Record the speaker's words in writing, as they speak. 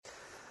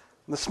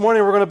This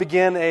morning we're going to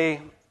begin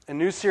a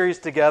new series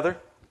together,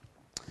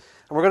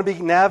 and we're going to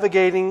be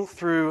navigating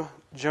through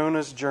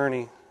Jonah's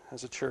journey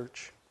as a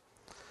church.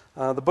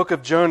 The book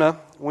of Jonah,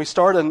 when we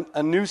start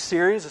a new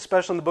series,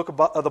 especially in the book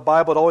of the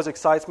Bible, it always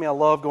excites me. I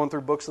love going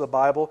through books of the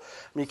Bible.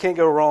 I mean, you can't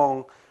go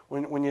wrong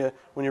when you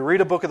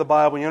read a book of the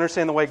Bible, you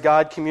understand the way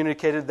God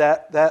communicated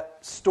that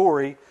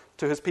story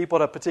to His people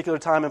at a particular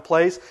time and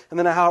place, and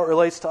then how it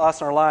relates to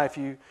us in our life.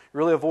 You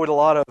really avoid a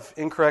lot of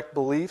incorrect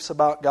beliefs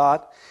about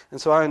God. And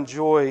so I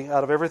enjoy,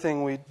 out of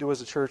everything we do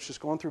as a church,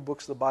 just going through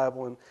books of the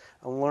Bible and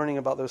learning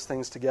about those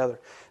things together.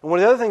 And one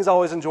of the other things I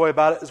always enjoy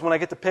about it is when I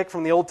get to pick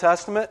from the Old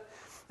Testament,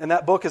 and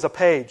that book is a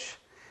page.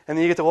 And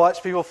then you get to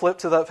watch people flip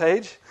to that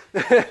page.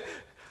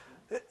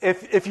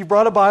 If you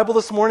brought a Bible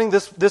this morning,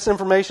 this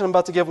information I'm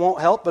about to give won't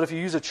help, but if you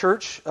use a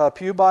church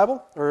pew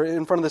Bible, or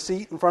in front of the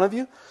seat in front of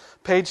you,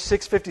 page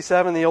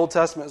 657 in the Old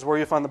Testament is where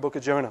you find the book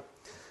of Jonah.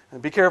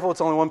 And be careful,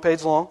 it's only one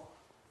page long.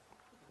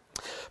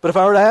 But if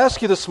I were to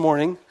ask you this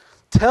morning,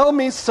 tell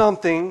me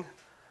something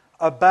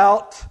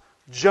about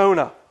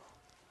Jonah.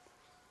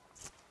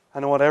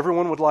 I know what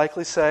everyone would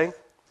likely say.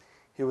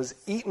 He was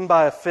eaten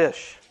by a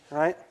fish,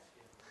 right?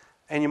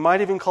 And you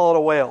might even call it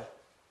a whale.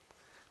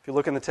 If you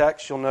look in the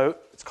text, you'll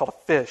note it's called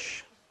a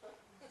fish.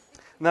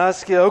 Now I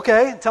ask you,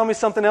 okay, tell me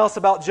something else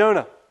about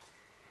Jonah.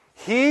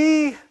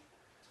 He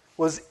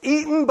was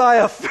eaten by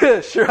a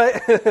fish,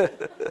 right? I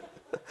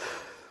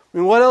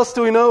mean, what else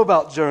do we know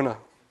about Jonah?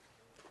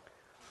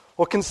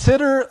 Well,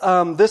 consider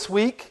this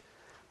week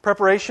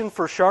preparation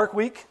for Shark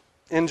Week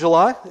in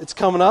July. It's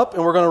coming up,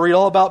 and we're going to read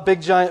all about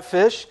big giant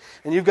fish.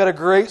 And you've got a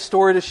great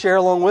story to share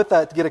along with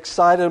that to get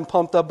excited and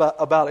pumped up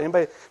about it.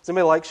 Does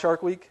anybody like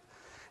Shark Week?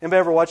 Anybody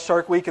ever watch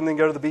Shark Week and then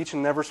go to the beach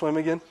and never swim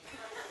again?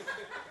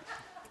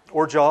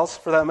 Or Jaws,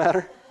 for that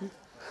matter?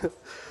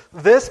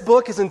 This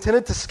book is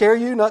intended to scare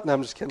you. No,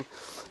 I'm just kidding.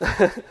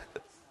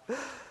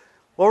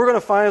 What we're going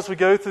to find as we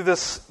go through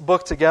this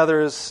book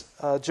together is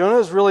Jonah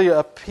is really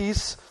a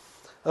piece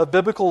of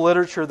biblical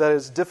literature that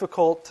is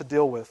difficult to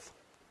deal with.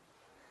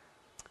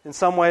 In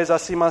some ways, I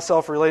see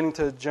myself relating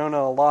to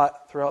Jonah a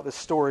lot throughout this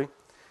story,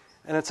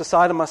 and it's a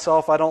side of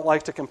myself I don't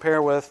like to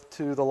compare with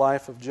to the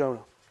life of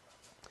Jonah.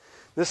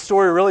 This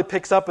story really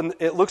picks up, and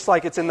it looks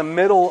like it's in the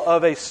middle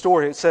of a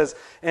story. It says,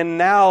 and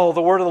now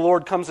the word of the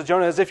Lord comes to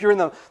Jonah, as if you're in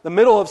the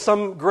middle of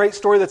some great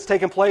story that's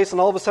taken place, and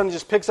all of a sudden it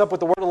just picks up with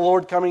the word of the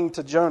Lord coming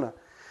to Jonah.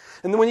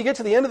 And then when you get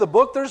to the end of the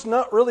book, there's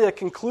not really a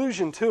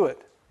conclusion to it.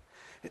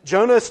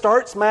 Jonah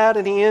starts mad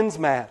and he ends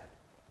mad.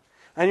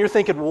 And you're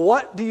thinking,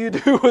 what do you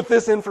do with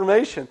this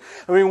information?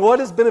 I mean,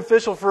 what is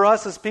beneficial for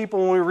us as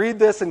people when we read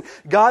this and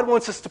God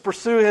wants us to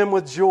pursue Him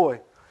with joy?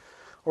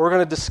 Well, we're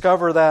going to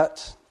discover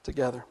that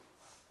together.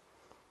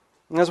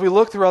 And as we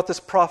look throughout this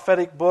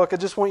prophetic book, I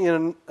just want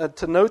you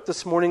to note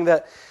this morning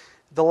that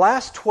the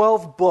last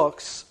 12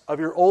 books of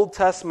your Old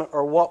Testament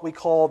are what we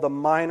call the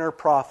minor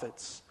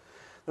prophets.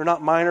 They're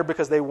not minor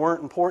because they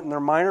weren't important. They're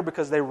minor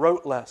because they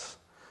wrote less.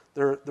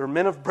 They're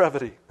men of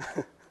brevity.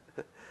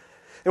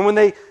 And when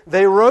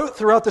they wrote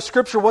throughout the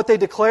Scripture, what they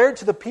declared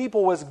to the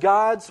people was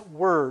God's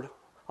word.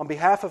 On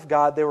behalf of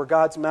God, they were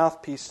God's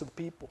mouthpiece to the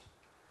people.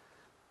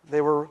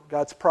 They were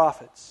God's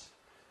prophets.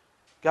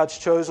 God's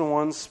chosen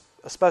ones,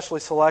 especially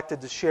selected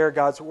to share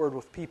God's word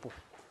with people.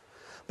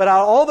 But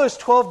out of all those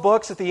 12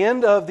 books at the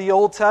end of the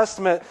Old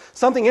Testament,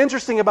 something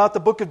interesting about the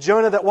book of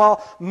Jonah, that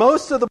while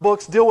most of the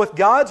books deal with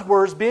God's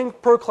words being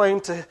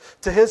proclaimed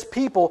to His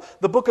people,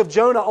 the book of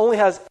Jonah only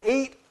has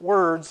 8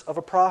 words of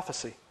a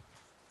prophecy.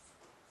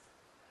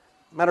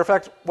 Matter of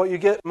fact, what you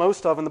get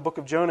most of in the book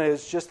of Jonah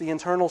is just the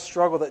internal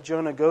struggle that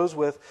Jonah goes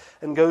with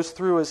and goes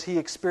through as he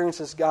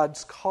experiences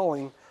God's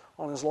calling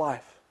on his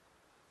life.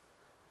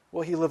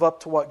 Will he live up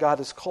to what God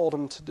has called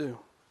him to do?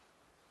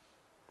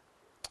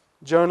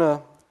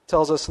 Jonah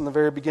tells us in the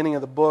very beginning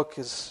of the book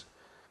is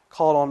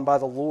called on by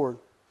the Lord.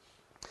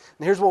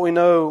 And here's what we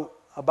know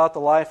about the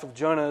life of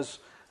Jonah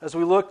as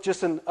we look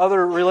just in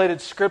other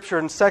related scripture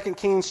in 2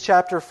 Kings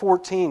chapter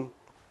 14.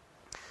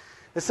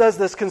 It says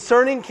this,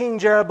 concerning King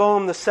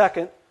Jeroboam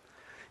II,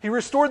 he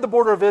restored the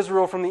border of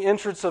Israel from the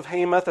entrance of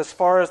Hamath as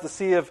far as the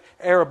Sea of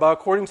Arabah,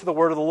 according to the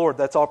word of the Lord.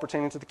 That's all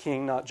pertaining to the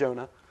king, not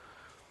Jonah.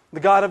 The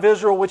God of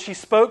Israel, which He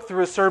spoke through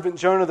His servant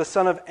Jonah, the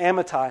son of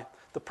Amittai,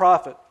 the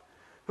prophet,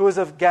 who is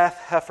of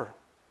Gath-Hepher.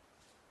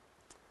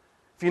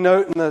 If you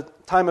note in the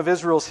time of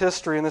Israel's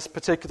history in this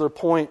particular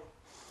point,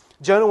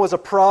 Jonah was a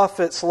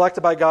prophet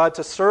selected by God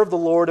to serve the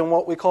Lord in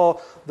what we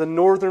call the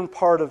northern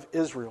part of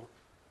Israel.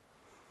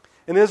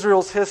 In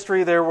Israel's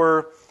history, there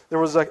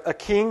was a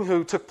king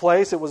who took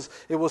place. It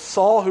was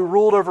Saul who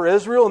ruled over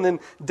Israel, and then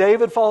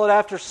David followed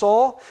after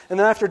Saul, and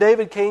then after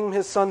David came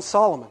his son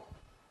Solomon.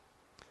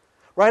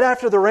 Right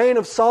after the reign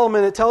of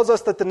Solomon, it tells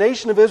us that the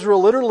nation of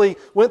Israel literally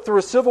went through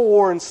a civil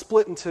war and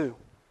split in two.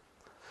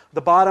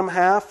 The bottom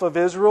half of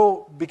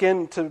Israel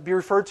began to be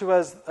referred to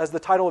as the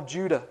title of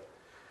Judah,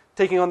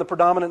 taking on the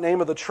predominant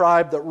name of the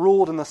tribe that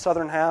ruled in the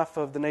southern half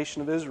of the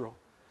nation of Israel.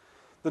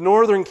 The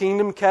northern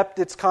kingdom kept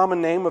its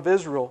common name of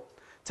Israel,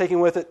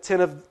 taking with it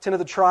 10 of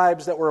the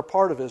tribes that were a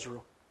part of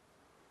Israel.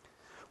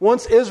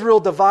 Once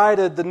Israel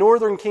divided, the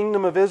northern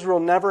kingdom of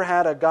Israel never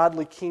had a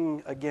godly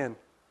king again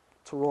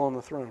to rule on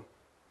the throne.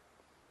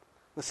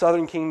 The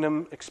southern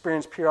kingdom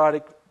experienced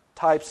periodic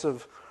types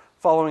of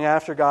following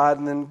after God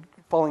and then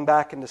falling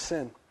back into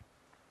sin.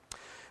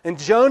 And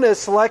Jonah is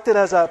selected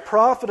as a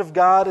prophet of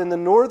God in the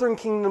northern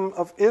kingdom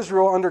of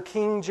Israel under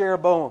King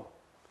Jeroboam.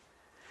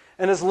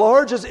 And as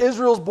large as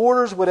Israel's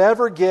borders would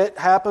ever get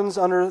happens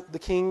under the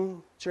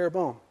King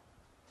Jeroboam.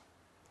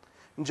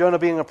 And Jonah,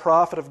 being a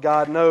prophet of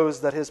God,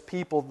 knows that his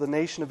people, the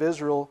nation of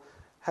Israel,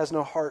 has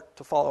no heart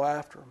to follow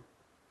after him.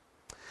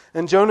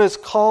 And Jonah is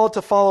called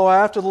to follow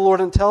after the Lord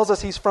and tells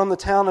us he's from the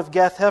town of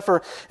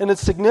Gath-Hepher. And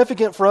it's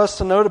significant for us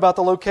to note about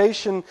the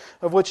location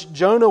of which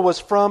Jonah was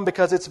from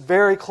because it's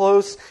very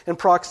close in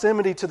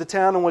proximity to the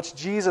town in which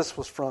Jesus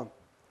was from.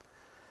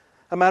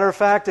 A matter of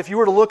fact, if you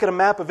were to look at a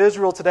map of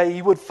Israel today,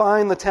 you would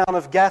find the town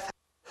of Gath-Hepher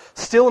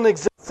still in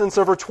existence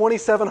over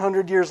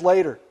 2,700 years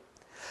later.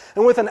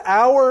 And within an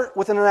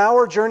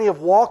hour journey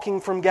of walking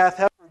from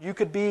Gath-Hepher, you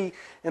could be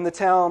in the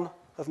town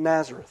of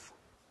Nazareth.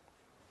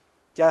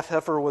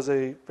 Gath-Hepher was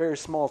a very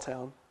small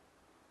town,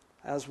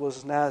 as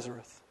was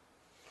Nazareth.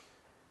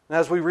 And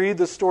as we read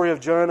the story of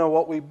Jonah,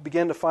 what we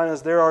begin to find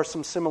is there are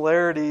some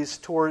similarities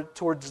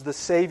towards the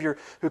Savior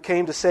who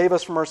came to save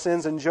us from our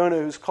sins, and Jonah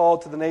who's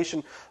called to the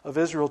nation of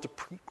Israel to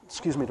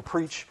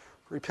preach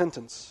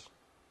repentance.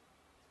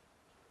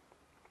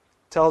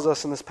 It tells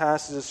us in this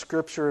passage of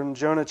Scripture in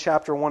Jonah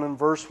chapter 1 and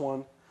verse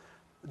 1,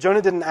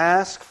 Jonah didn't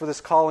ask for this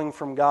calling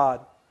from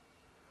God,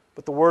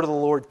 but the word of the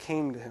Lord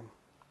came to him.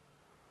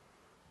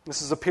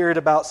 This is a period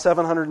about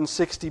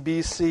 760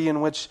 BC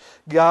in which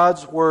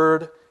God's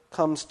word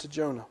comes to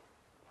Jonah.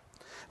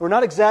 We're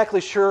not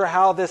exactly sure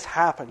how this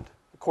happened,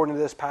 according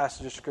to this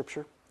passage of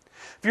Scripture.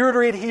 If you were to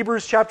read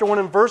Hebrews chapter 1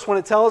 and verse 1,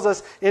 it tells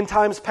us in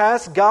times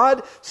past,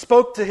 God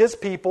spoke to His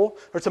people,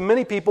 or to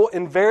many people,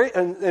 in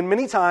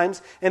many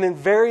times and in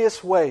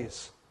various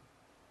ways.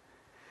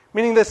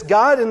 Meaning this,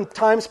 God in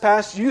times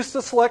past used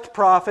to select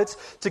prophets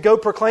to go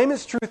proclaim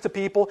His truth to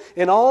people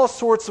in all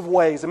sorts of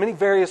ways, in many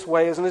various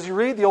ways. And as you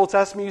read the Old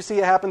Testament, you see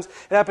it happens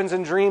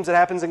in dreams, it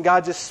happens in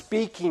God just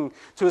speaking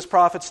to His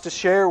prophets to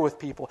share with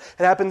people.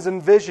 It happens in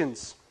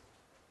visions.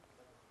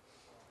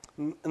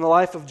 In the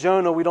life of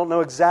Jonah, we don't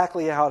know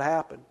exactly how it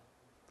happened.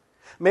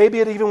 Maybe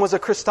it even was a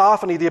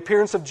Christophany, the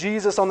appearance of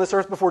Jesus on this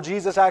earth before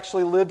Jesus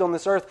actually lived on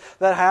this earth.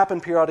 That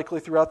happened periodically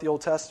throughout the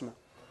Old Testament.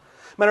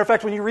 Matter of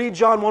fact, when you read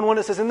John 1:1,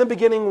 it says, "In the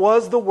beginning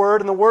was the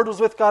Word, and the Word was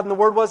with God, and the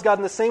Word was God,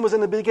 and the same was in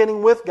the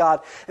beginning with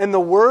God. And the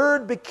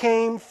Word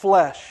became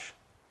flesh."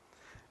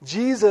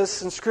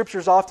 Jesus in Scripture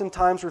is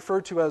oftentimes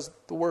referred to as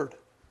the Word.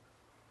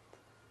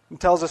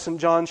 It tells us in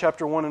John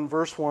chapter 1 and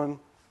verse 1,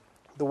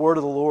 the word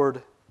of the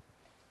Lord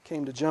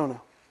came to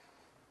Jonah.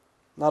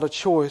 Not a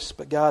choice,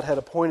 but God had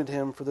appointed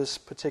him for this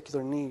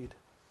particular need.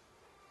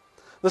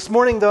 This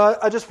morning, though,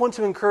 I just want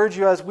to encourage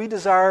you as we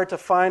desire to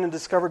find and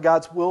discover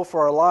God's will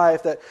for our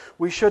life, that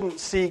we shouldn't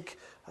seek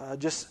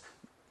just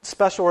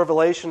special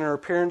revelation or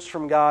appearance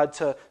from God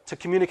to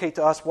communicate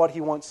to us what He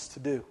wants to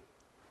do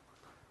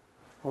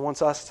or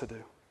wants us to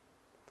do.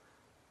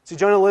 See,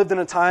 Jonah lived in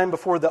a time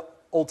before the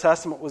Old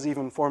Testament was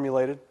even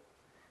formulated.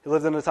 He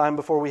lived in a time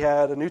before we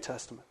had a New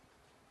Testament.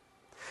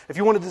 If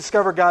you want to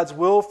discover God's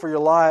will for your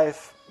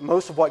life,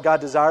 most of what God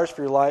desires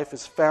for your life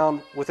is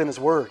found within His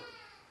Word.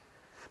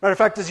 Matter of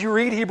fact, as you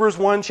read Hebrews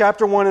 1,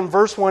 chapter 1 and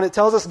verse 1, it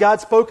tells us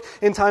God spoke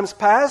in times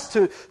past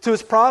to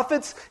His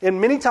prophets in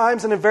many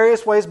times and in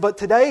various ways, but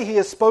today He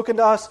has spoken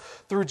to us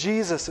through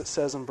Jesus, it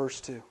says in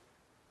verse 2.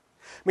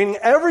 Meaning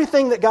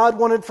everything that God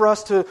wanted for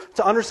us to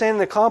understand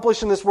and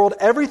accomplish in this world,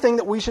 everything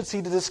that we should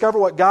see to discover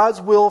what God's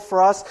will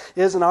for us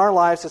is in our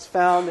lives is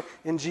found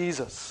in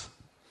Jesus.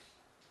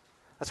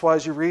 That's why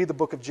as you read the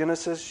book of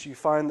Genesis, you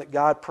find that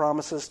God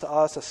promises to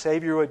us a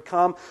Savior who would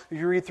come.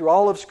 You read through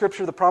all of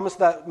Scripture the promise of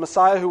that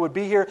Messiah who would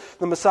be here.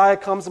 The Messiah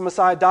comes, the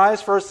Messiah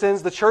dies for our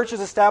sins, the church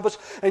is established,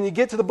 and you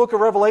get to the book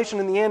of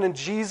Revelation in the end, and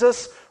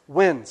Jesus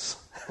wins.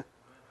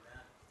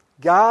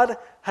 God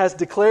has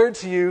declared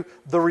to you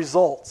the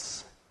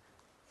results.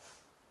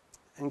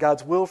 And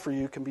God's will for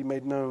you can be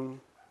made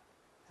known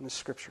in the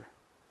Scripture.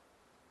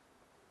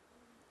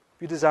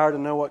 If you desire to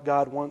know what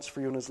God wants for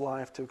you in His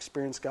life, to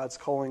experience God's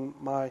calling,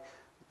 my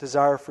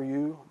desire for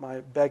you, my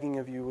begging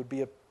of you would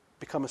be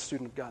become a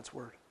student of God's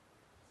Word.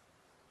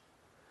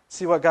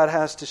 See what God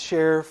has to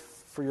share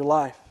for your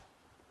life.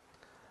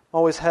 I'm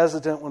always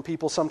hesitant when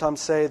people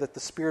sometimes say that the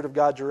Spirit of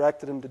God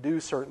directed him to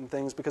do certain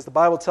things, because the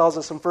Bible tells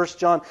us in 1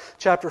 John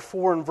chapter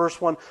 4 and verse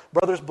 1,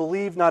 "Brothers,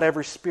 believe not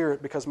every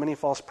spirit, because many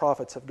false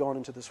prophets have gone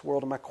into this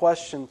world." And my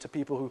question to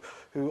people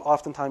who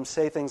oftentimes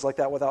say things like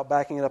that without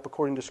backing it up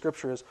according to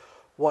Scripture is,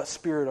 what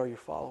spirit are you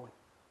following?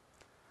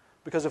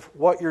 Because if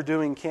what you're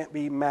doing can't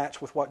be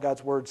matched with what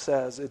God's Word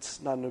says,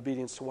 it's not an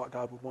obedience to what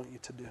God would want you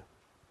to do.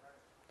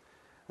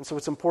 And so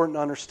it's important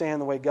to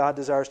understand the way God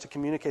desires to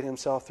communicate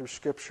Himself through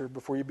Scripture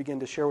before you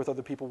begin to share with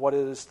other people what it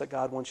is that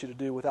God wants you to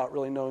do without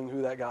really knowing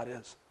who that God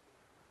is.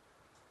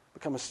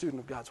 Become a student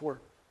of God's Word.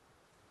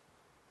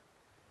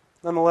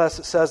 Nonetheless,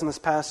 it says in this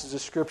passage of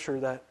Scripture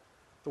that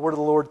the word of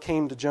the Lord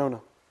came to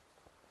Jonah.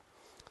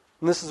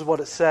 And this is what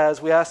it says.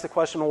 We ask the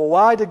question, well,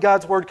 why did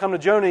God's word come to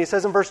Jonah? He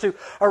says in verse 2,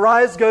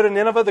 "Arise, go to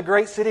Nineveh, the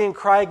great city, and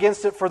cry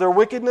against it, for their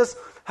wickedness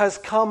has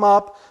come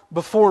up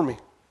before me."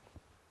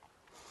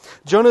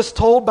 Jonah is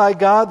told by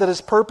God that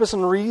his purpose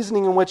and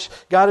reasoning in which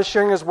God is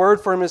sharing his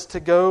word for him is to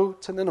go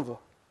to Nineveh.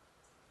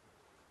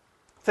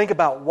 Think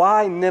about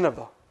why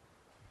Nineveh.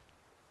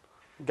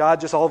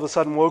 God just all of a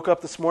sudden woke up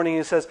this morning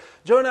and he says,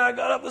 "Jonah, I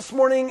got up this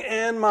morning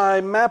and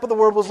my map of the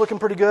world was looking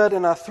pretty good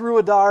and I threw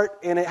a dart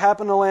and it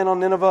happened to land on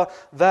Nineveh.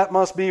 That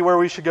must be where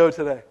we should go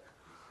today."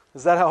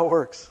 Is that how it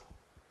works?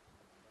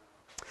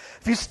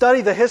 If you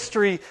study the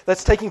history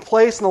that's taking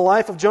place in the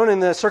life of Jonah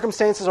and the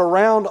circumstances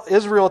around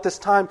Israel at this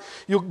time,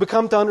 you'll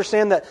become to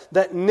understand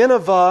that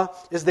Nineveh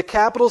is the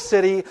capital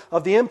city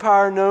of the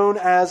empire known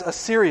as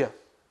Assyria.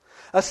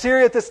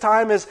 Assyria at this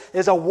time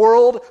is a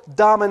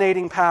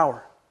world-dominating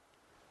power.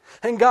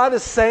 And God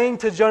is saying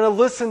to Jonah,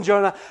 "Listen,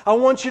 Jonah, I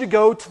want you to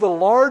go to the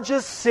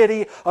largest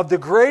city of the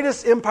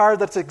greatest empire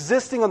that's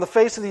existing on the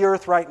face of the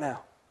earth right now."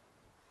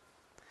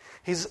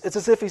 It's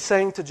as if he's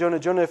saying to Jonah,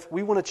 "Jonah, if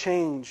we want to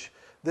change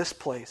this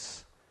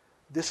place,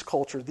 this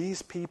culture,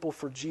 these people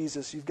for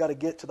Jesus, you've got to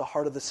get to the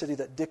heart of the city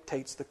that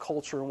dictates the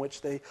culture in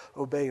which they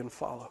obey and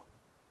follow."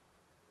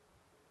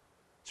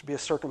 It should be a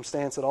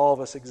circumstance that all of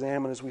us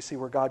examine as we see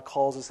where God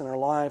calls us in our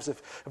lives.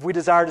 If we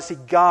desire to see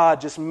God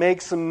just make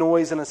some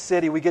noise in a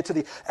city, we get to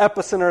the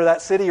epicenter of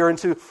that city or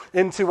into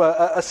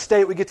a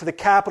state, we get to the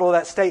capital of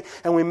that state,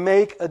 and we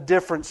make a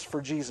difference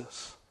for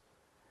Jesus.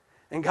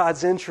 And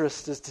God's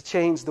interest is to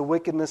change the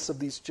wickedness of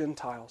these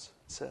Gentiles,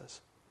 it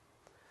says,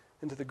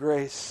 into the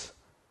grace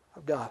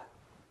of God.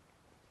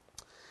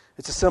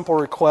 It's a simple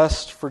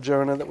request for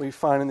Jonah that we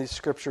find in these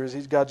scriptures.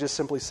 God just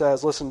simply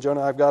says, "Listen,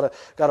 Jonah, I've got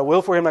a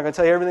will for you. I'm not going to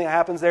tell you everything that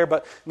happens there,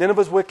 but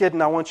Nineveh's wicked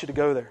and I want you to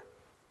go there."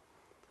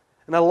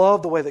 And I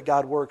love the way that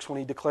God works when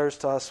He declares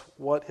to us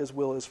what His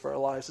will is for our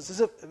lives. It's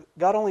as if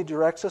God only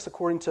directs us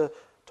according to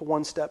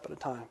one step at a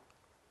time.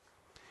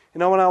 You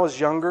know, when I was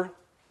younger,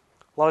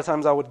 a lot of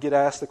times I would get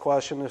asked the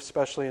question,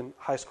 especially in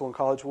high school and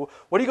college, "Well,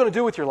 what are you going to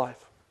do with your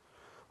life?"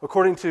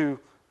 According to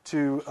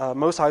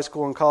most high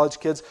school and college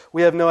kids,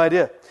 we have no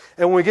idea.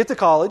 And when we get to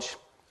college,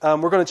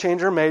 we're going to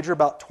change our major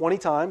about 20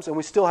 times, and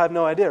we still have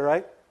no idea,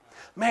 right?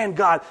 Man,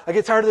 God, I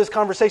get tired of this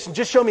conversation.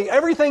 Just show me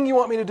everything you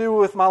want me to do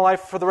with my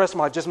life for the rest of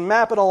my life. Just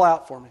map it all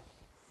out for me.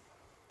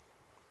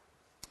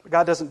 But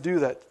God doesn't do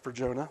that for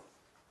Jonah.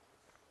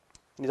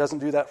 And He doesn't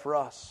do that for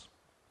us.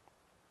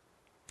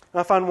 And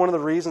I find one of the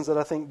reasons that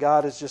I think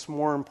God is just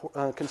more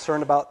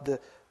concerned about the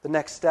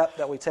next step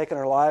that we take in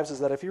our lives is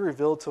that if He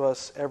revealed to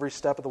us every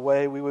step of the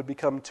way, we would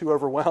become too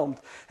overwhelmed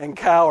and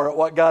cower at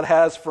what God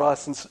has for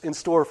us in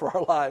store for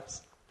our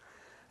lives.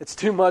 It's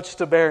too much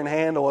to bear and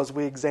handle as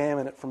we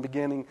examine it from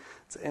beginning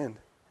to end.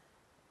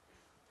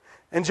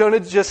 And Jonah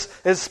just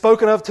is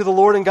spoken of to the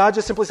Lord, and God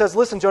just simply says,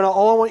 "Listen, Jonah,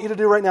 all I want you to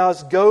do right now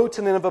is go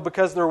to Nineveh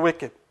because they're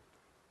wicked."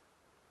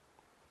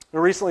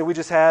 And recently we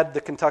just had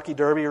the Kentucky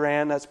Derby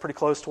ran. That's pretty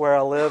close to where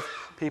I live.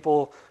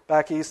 People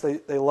back east,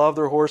 they love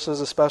their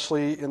horses,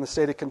 especially in the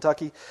state of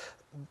Kentucky.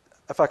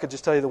 If I could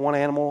just tell you the one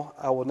animal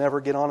I will never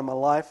get on in my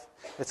life,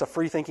 it's a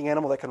free-thinking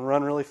animal that can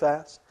run really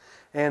fast.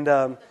 And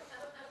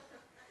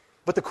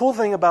but the cool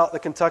thing about the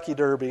Kentucky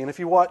Derby, and if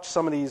you watch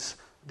some of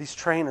these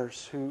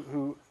trainers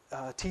who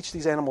teach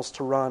these animals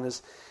to run,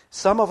 is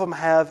some of them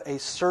have a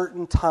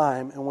certain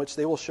time in which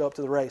they will show up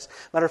to the race.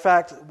 Matter of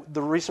fact,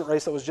 the recent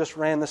race that was just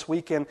ran this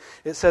weekend,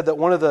 it said that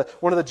one of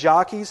the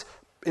jockeys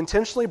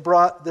intentionally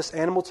brought this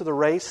animal to the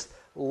race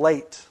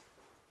late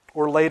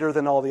or later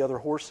than all the other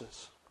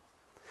horses.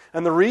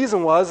 And the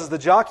reason was the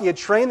jockey had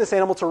trained this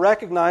animal to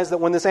recognize that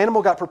when this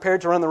animal got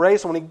prepared to run the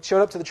race, and when he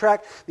showed up to the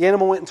track, the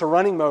animal went into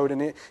running mode,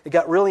 and it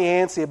got really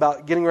antsy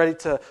about getting ready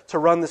to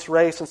run this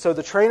race. And so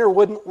the trainer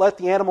wouldn't let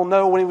the animal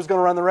know when he was going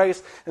to run the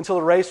race until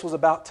the race was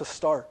about to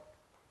start.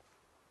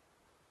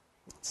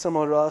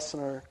 Similar to us in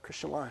our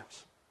Christian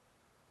lives.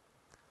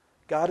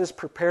 God is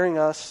preparing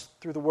us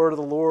through the word of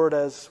the Lord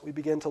as we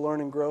begin to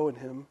learn and grow in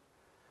Him,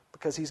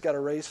 because He's got a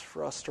race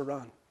for us to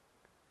run.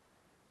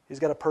 He's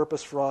got a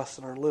purpose for us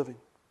in our living.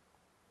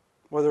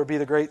 Whether it be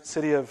the great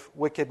city of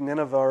wicked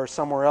Nineveh or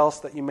somewhere else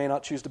that you may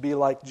not choose to be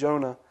like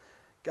Jonah,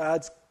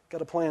 God's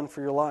got a plan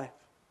for your life.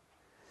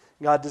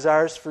 God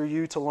desires for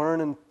you to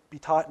learn and be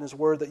taught in His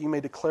Word that you may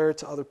declare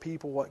to other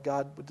people what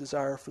God would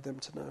desire for them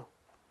to know.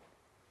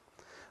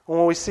 And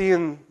what we see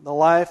in the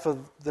life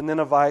of the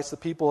Ninevites, the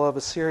people of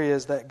Assyria,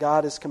 is that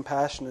God is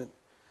compassionate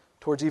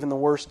towards even the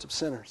worst of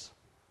sinners.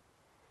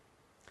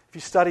 If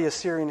you study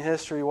Assyrian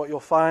history, what you'll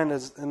find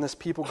is in this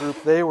people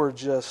group, they were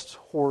just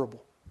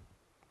horrible.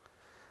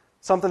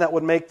 Something that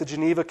would make the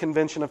Geneva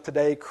Convention of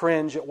today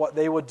cringe at what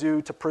they would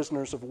do to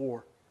prisoners of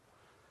war.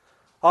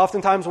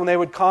 Oftentimes when they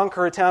would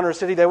conquer a town or a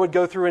city, they would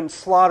go through and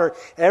slaughter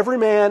every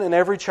man and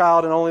every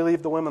child and only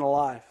leave the women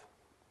alive.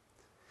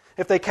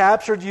 If they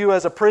captured you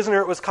as a prisoner,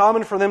 it was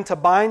common for them to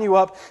bind you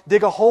up,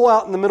 dig a hole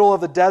out in the middle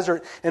of the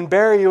desert, and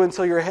bury you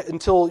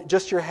until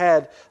just your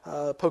head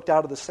poked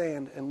out of the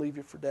sand and leave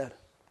you for dead.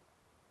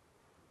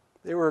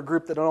 They were a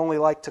group that not only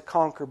liked to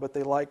conquer, but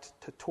they liked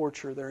to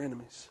torture their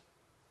enemies.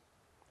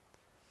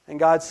 And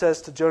God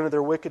says to Jonah,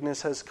 their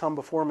wickedness has come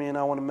before me, and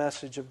I want a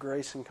message of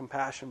grace and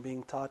compassion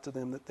being taught to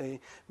them that they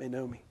may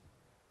know me.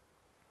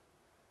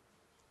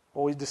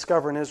 What we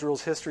discover in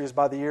Israel's history is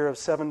by the year of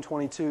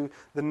 722,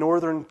 the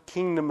northern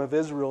kingdom of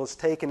Israel is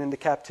taken into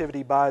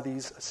captivity by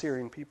these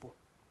Assyrian people.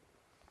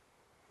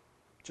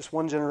 Just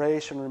one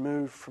generation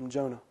removed from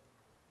Jonah.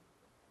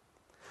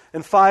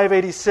 In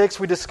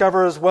 586, we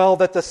discover as well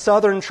that the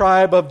southern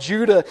tribe of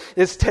Judah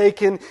is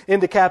taken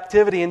into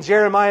captivity, and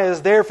Jeremiah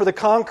is there for the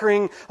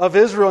conquering of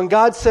Israel. And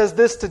God says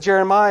this to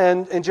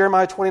Jeremiah in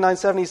Jeremiah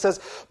 29:7. He says,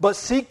 "But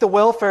seek the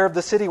welfare of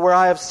the city where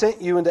I have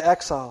sent you into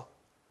exile,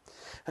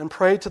 and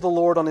pray to the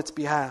Lord on its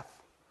behalf,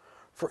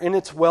 for in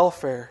its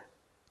welfare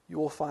you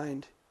will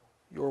find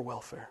your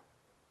welfare."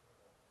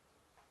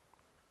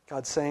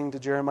 God's saying to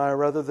Jeremiah,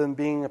 rather than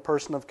being a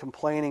person of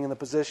complaining in the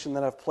position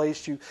that I've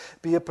placed you,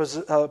 be a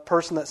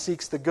person that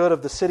seeks the good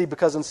of the city,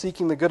 because in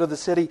seeking the good of the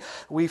city,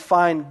 we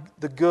find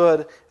the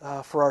good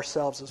for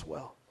ourselves as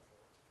well.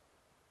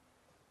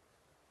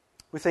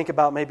 We think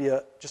about maybe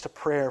just a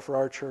prayer for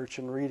our church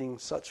and reading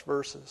such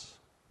verses.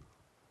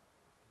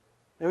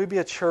 May we be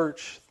a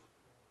church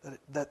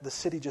that the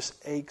city just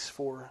aches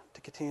for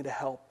to continue to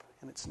help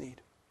in its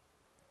need.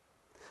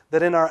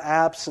 That in our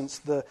absence,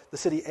 the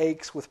city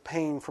aches with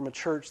pain from a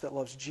church that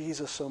loves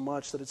Jesus so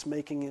much that it's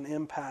making an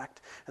impact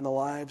in the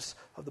lives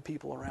of the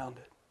people around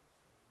it.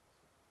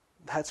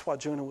 That's why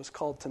Jonah was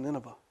called to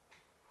Nineveh.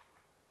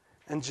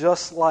 And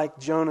just like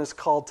Jonah's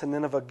called to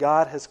Nineveh,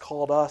 God has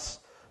called us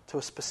to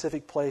a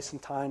specific place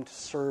and time to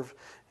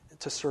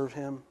serve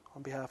Him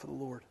on behalf of the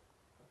Lord.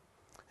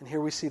 And here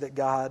we see that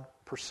God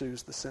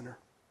pursues the sinner.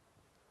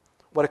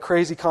 What a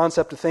crazy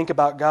concept to think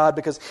about God,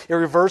 because it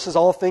reverses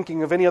all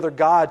thinking of any other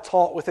God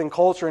taught within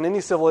culture in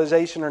any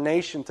civilization or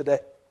nation today.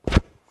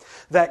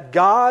 That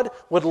God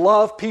would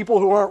love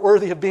people who aren't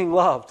worthy of being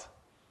loved.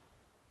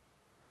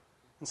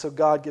 And so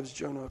God gives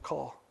Jonah a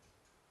call.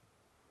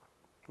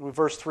 In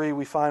verse 3,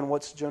 we find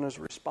what's Jonah's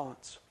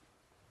response.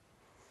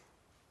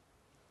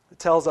 It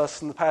tells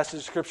us in the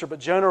passage of Scripture, "But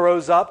Jonah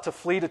rose up to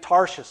flee to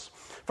Tarshish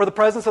from the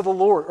presence of the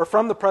Lord,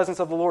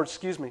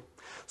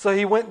 So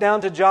he went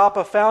down to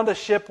Joppa, found a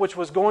ship which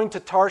was going to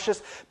Tarshish,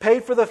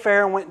 paid for the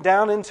fare, and went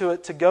down into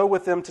it to go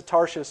with them to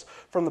Tarshish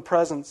from the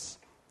presence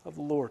of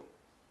the Lord."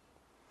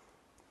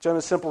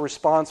 Jonah's simple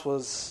response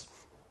was,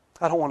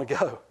 "I don't want to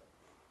go.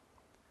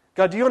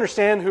 God, do you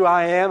understand who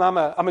I am?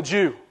 I'm a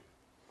Jew.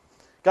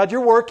 God,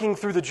 you're working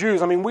through the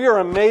Jews. I mean, we are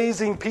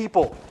amazing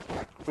people.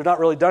 We've not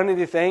really done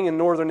anything in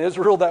northern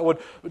Israel that would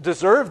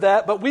deserve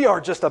that, but we are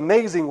just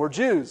amazing. We're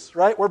Jews,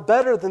 right? We're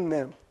better than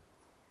them."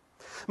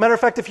 Matter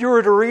of fact, if you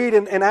were to read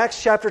in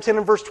Acts chapter 10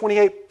 and verse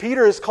 28,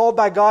 Peter is called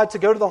by God to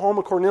go to the home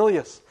of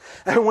Cornelius.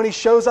 And when he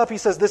shows up, he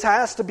says, this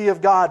has to be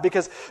of God,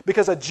 because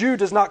a Jew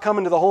does not come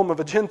into the home of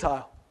a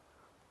Gentile.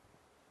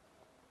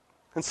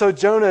 And so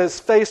Jonah is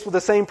faced with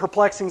the same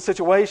perplexing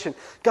situation.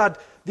 God,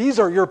 these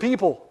are your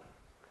people.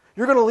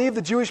 You're going to leave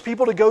the Jewish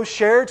people to go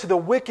share to the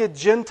wicked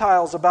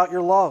Gentiles about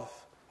your love.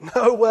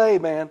 No way,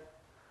 man.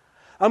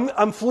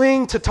 I'm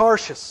fleeing to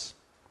Tarshish.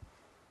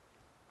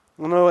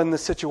 I know in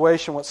this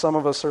situation what some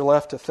of us are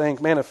left to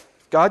think, man, if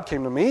God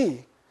came to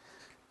me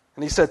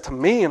and He said to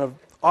me in an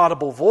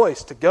audible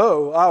voice to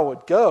go, I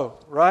would go,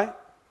 right?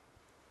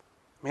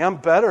 I mean, I'm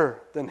better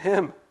than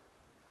Him.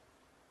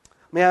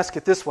 Let me ask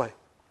it this way.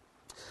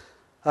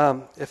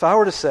 If I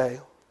were to say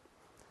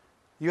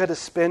you had to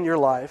spend your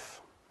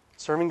life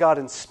serving God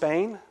in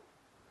Spain,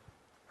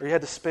 or you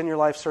had to spend your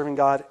life serving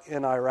God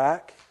in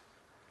Iraq,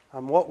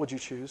 what would you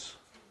choose?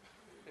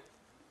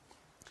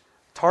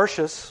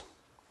 Tarshish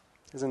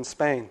is in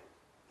Spain.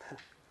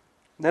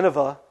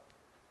 Nineveh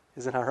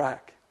is in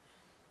Iraq.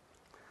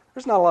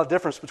 There's not a lot of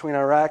difference between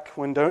Iraq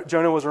when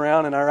Jonah was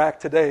around and Iraq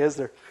today, is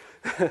there?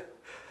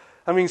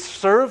 I mean,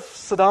 serve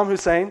Saddam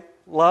Hussein,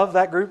 love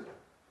that group.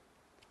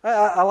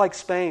 I like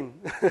Spain.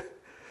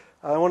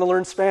 I want to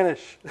learn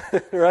Spanish,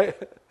 right?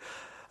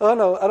 I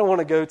don't want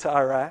to go to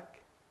Iraq.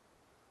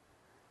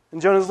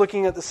 And Jonah's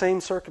looking at the same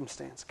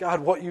circumstance. God,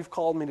 what you've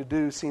called me to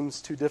do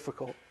seems too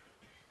difficult.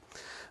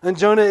 And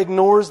Jonah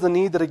ignores the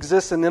need that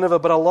exists in Nineveh,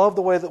 but I love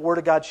the way that the Word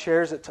of God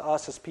shares it to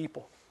us as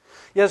people.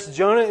 Yes,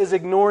 Jonah is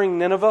ignoring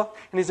Nineveh,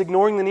 and he's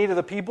ignoring the need of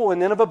the people in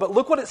Nineveh, but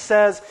look what it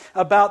says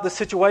about the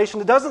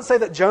situation. It doesn't say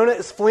that Jonah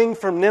is fleeing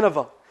from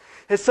Nineveh.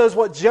 It says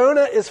what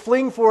Jonah is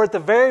fleeing for at the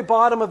very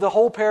bottom of the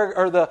whole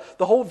the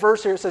whole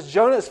verse here. It says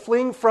Jonah is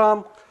fleeing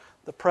from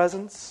the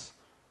presence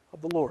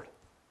of the Lord.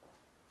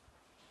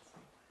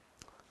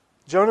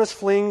 Jonah is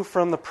fleeing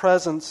from the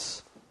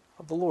presence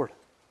of the Lord.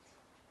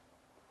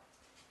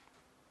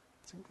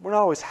 We're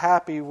not always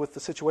happy with the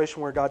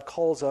situation where God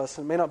calls us.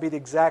 It may not be the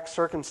exact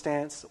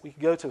circumstance that we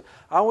could go to.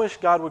 I wish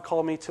God would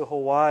call me to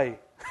Hawaii.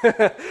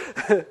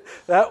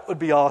 That would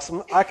be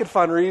awesome. I could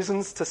find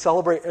reasons to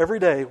celebrate every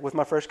day with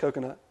my fresh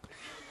coconut.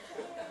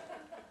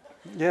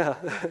 Yeah.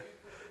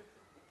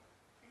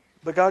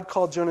 But God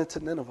called Jonah to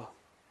Nineveh.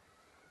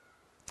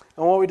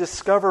 And what we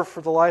discover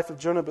for the life of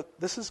Jonah, but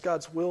this is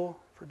God's will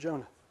for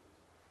Jonah.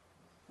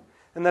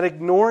 And that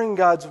ignoring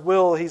God's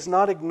will, he's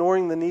not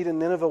ignoring the need in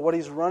Nineveh. What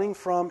he's running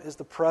from is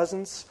the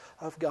presence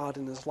of God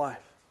in his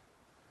life.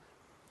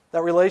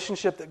 That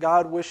relationship that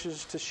God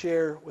wishes to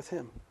share with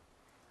him.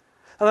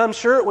 And I'm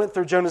sure it went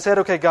through Jonah's head,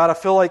 okay, God, I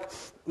feel like,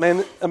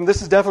 man,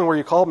 this is definitely where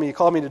you called me. You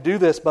called me to do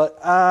this,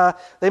 but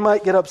they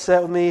might get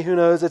upset with me. Who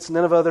knows? It's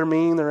Nineveh. They're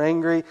mean. They're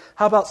angry.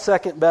 How about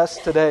second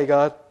best today,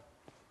 God?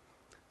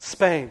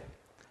 Spain.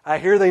 I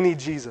hear they need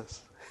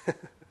Jesus.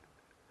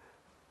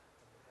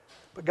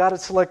 But God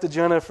had selected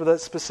Jonah for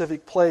that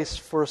specific place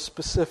for a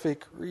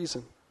specific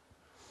reason.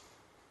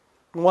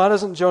 And why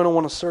doesn't Jonah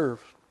want to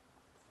serve?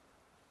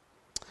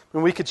 I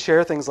mean, we could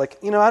share things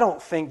like, I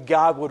don't think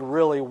God would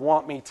really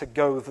want me to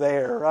go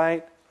there,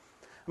 right?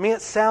 I mean,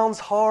 it sounds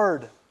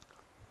hard.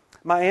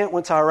 My aunt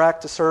went to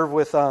Iraq to serve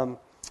with the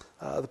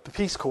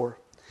Peace Corps.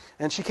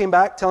 And she came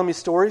back telling me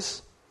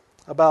stories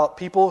about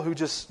people who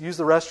just use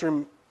the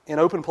restroom in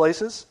open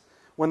places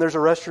when there's a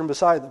restroom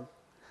beside them.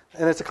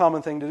 And it's a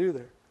common thing to do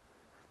there.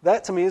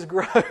 That to me is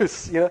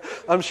gross.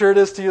 I'm sure it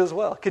is to you as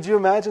well. Could you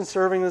imagine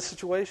serving in a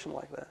situation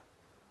like that?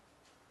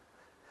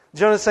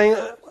 Jonah's saying,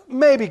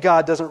 maybe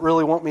God doesn't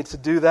really want me to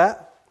do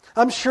that.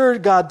 I'm sure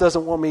God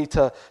doesn't want me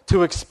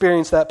to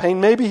experience that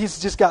pain. Maybe he's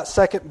just got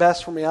second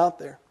best for me out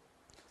there.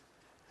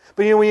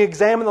 But when you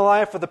examine the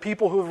life of the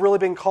people who have really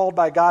been called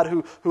by God,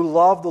 who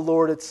love the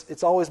Lord,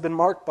 it's always been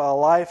marked by a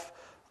life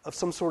of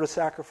some sort of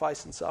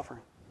sacrifice and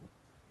suffering.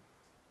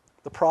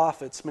 The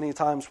prophets many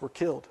times were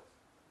killed.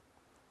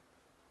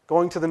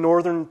 Going to the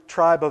northern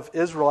tribe of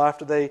Israel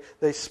after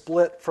they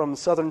split from the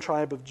southern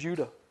tribe of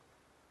Judah.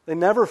 They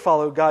never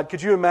followed God.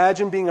 Could you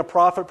imagine being a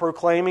prophet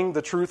proclaiming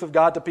the truth of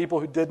God to people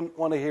who didn't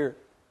want to hear it?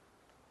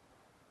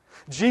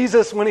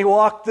 Jesus, when he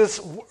walked this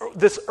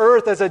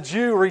earth as a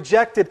Jew,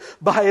 rejected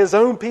by his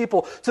own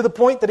people, to the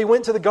point that he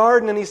went to the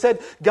garden and he said,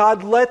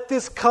 God, let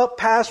this cup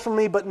pass from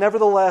me, but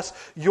nevertheless,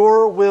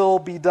 your will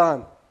be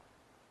done.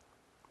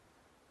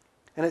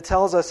 And it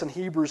tells us in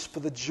Hebrews,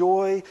 for the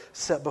joy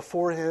set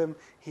before him,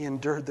 he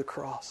endured the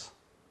cross.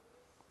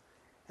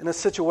 In a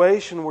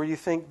situation where you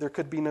think there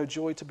could be no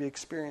joy to be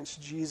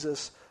experienced,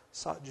 Jesus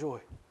sought joy.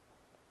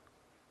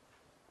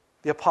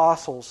 The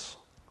apostles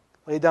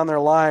laid down their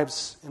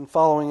lives in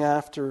following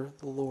after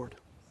the Lord.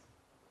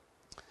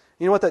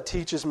 You know what that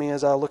teaches me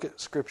as I look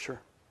at Scripture?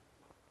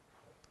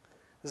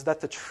 Is that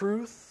the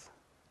truth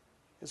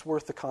is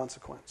worth the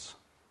consequence.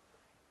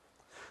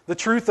 The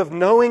truth of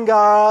knowing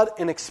God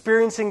and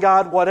experiencing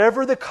God,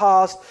 whatever the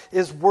cost,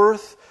 is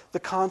worth the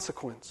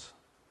consequence.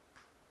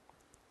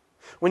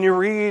 When you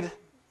read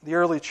the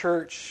early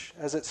church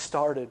as it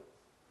started,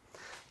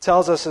 it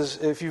tells us, as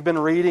if you've been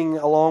reading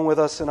along with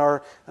us in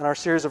our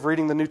series of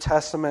reading the New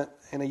Testament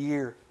in a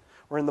year,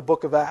 we're in the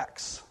book of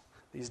Acts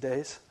these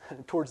days,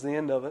 towards the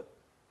end of it.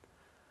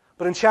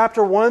 But in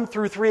chapter 1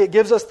 through 3, it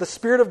gives us the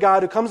Spirit of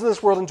God who comes into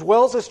this world and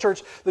dwells in this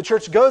church. The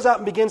church goes out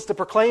and begins to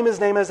proclaim His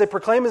name. As they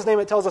proclaim His name,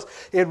 it tells us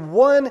in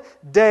one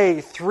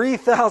day,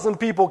 3,000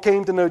 people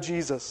came to know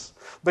Jesus.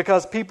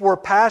 Because people were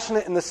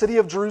passionate in the city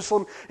of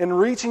Jerusalem and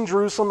reaching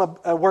Jerusalem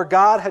where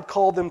God had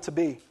called them to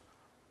be.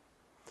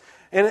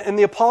 And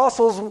the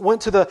apostles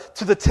went to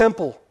the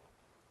temple.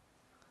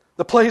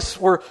 The place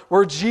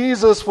where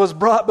Jesus was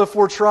brought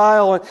before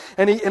trial.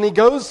 And he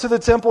goes to the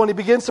temple and he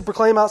begins to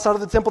proclaim outside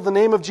of the temple the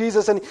name of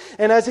Jesus. And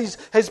as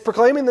he's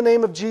proclaiming the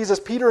name of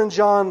Jesus, Peter and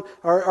John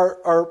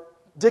are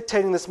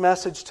dictating this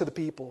message to the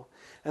people.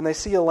 And they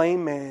see a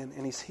lame man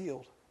and he's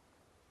healed.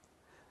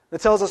 It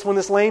tells us when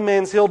this lame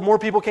man's healed, more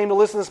people came to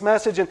listen to this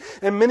message,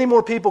 and many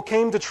more people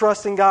came to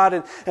trust in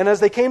God. And as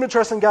they came to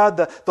trust in God,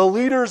 the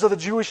leaders of the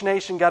Jewish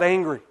nation got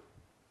angry.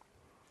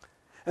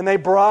 And they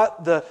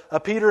brought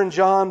Peter and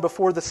John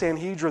before the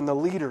Sanhedrin, the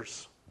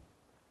leaders.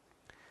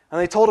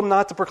 And they told them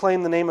not to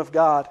proclaim the name of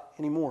God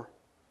anymore.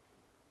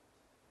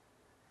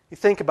 You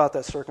think about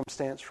that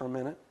circumstance for a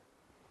minute.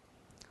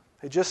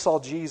 They just saw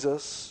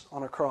Jesus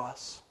on a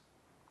cross.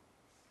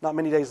 Not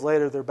many days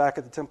later, they're back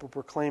at the temple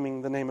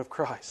proclaiming the name of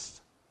Christ.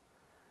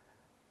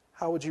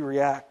 How would you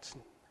react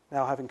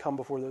now having come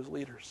before those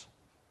leaders?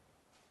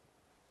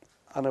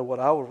 I know what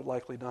I would have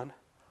likely done.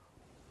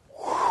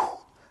 Whew,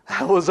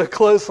 that was a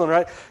close one,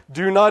 right?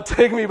 Do not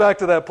take me back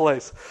to that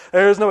place.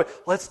 There's no way.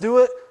 Let's do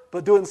it,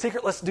 but do it in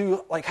secret. Let's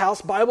do like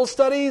house Bible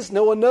studies.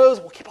 No one knows.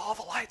 We'll keep all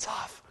the lights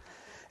off.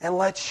 And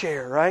let's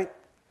share, right?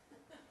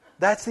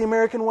 That's the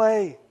American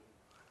way.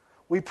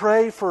 We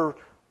pray for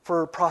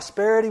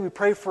prosperity. We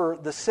pray for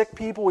the sick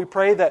people. We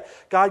pray that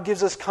God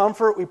gives us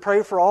comfort. We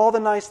pray for all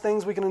the nice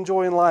things we can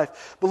enjoy in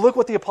life. But look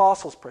what the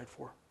apostles prayed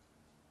for.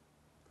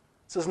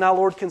 It says, now,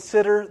 Lord,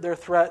 consider their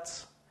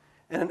threats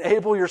and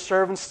enable your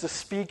servants to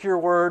speak your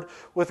word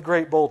with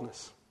great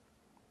boldness.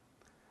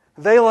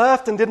 They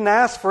left and didn't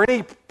ask for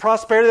any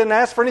prosperity. They didn't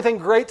ask for anything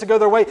great to go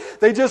their way.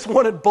 They just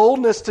wanted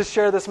boldness to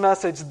share this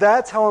message.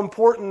 That's how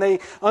important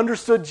they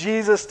understood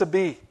Jesus to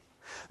be.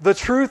 The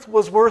truth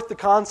was worth the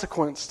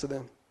consequence to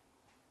them.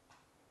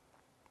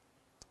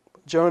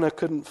 Jonah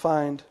couldn't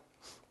find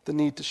the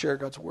need to share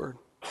God's word.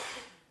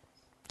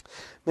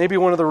 Maybe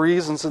one of the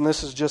reasons, and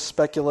this is just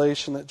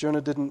speculation, that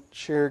Jonah didn't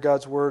share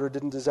God's word or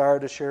didn't desire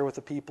to share with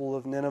the people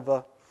of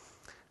Nineveh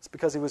It's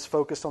because he was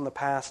focused on the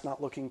past,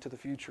 not looking to the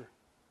future.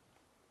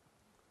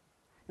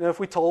 You know, if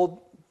we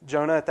told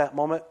Jonah at that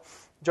moment,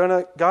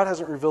 Jonah, God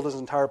hasn't revealed his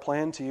entire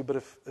plan to you, but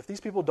if these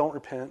people don't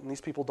repent and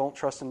these people don't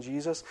trust in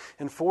Jesus,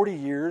 in 40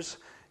 years,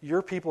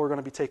 your people are going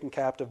to be taken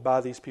captive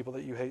by these people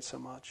that you hate so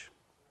much.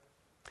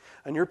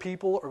 And your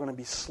people are going to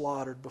be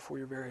slaughtered before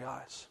your very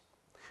eyes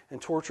in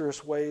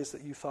torturous ways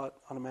that you thought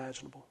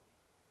unimaginable.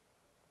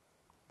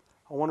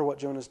 I wonder what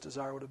Jonah's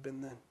desire would have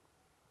been then.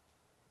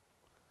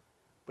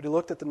 But he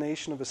looked at the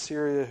nation of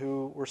Assyria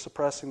who were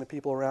suppressing the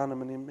people around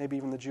him, and maybe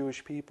even the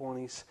Jewish people, and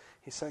he's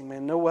saying,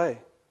 man, no way.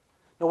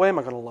 No way am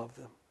I going to love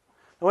them.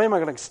 No way am I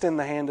going to extend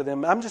the hand to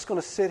them. I'm just going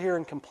to sit here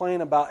and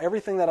complain about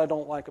everything that I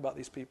don't like about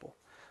these people.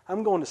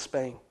 I'm going to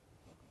Spain.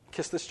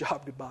 Kiss this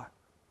job goodbye.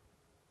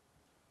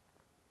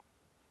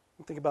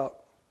 And think about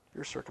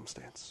your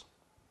circumstance.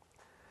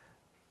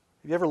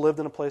 Have you ever lived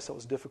in a place that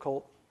was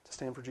difficult to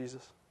stand for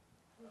Jesus?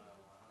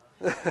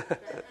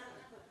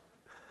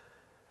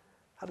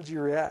 How did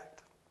you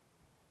react?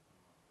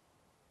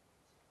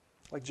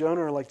 Like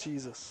Jonah or like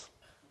Jesus?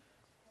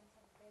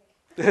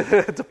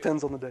 It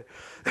depends on the day.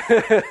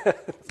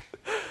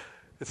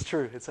 It's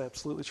true. It's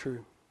absolutely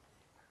true.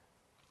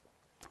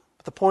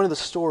 But the point of the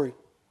story,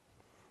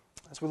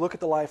 as we look at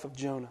the life of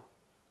Jonah,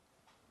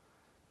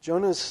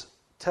 Jonah's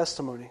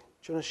testimony,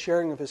 Jonah's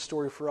sharing of his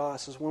story for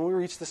us, is when we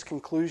reach this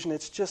conclusion,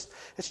 it's just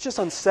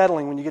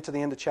unsettling when you get to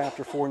the end of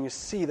chapter 4 and you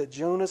see that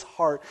Jonah's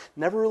heart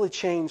never really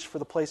changed for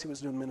the place he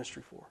was doing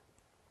ministry for.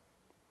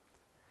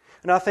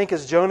 And I think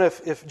as Jonah,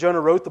 if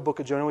Jonah wrote the book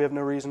of Jonah, we have no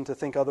reason to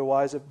think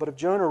otherwise, but if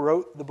Jonah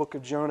wrote the book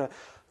of Jonah,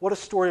 what a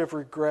story of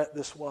regret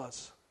this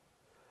was.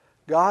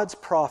 God's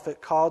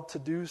prophet called to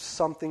do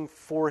something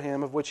for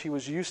him of which he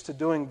was used to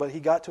doing, but he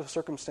got to a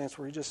circumstance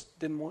where he just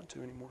didn't want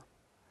to anymore.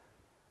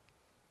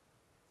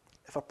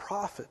 If a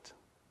prophet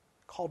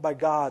called by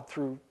God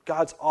through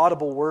God's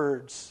audible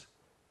words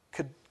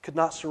could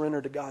not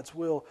surrender to God's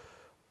will,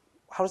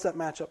 how does that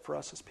match up for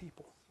us as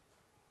people?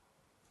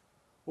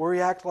 Will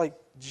we act like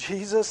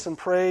Jesus and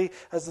pray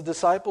as the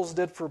disciples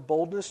did for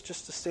boldness,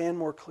 just to stand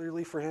more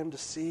clearly for Him, to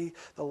see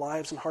the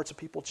lives and hearts of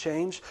people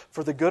change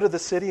for the good of the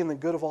city and the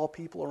good of all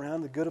people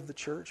around, the good of the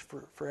church,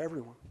 for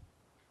everyone?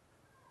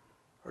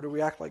 Or do we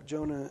act like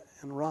Jonah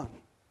and run?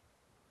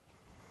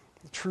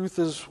 The truth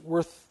is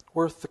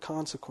worth the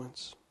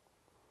consequence.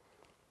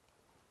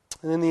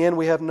 And in the end,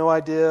 we have no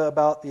idea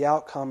about the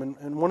outcome.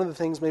 And one of the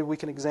things maybe we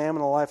can examine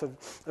in the life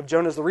of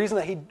Jonah is the reason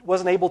that he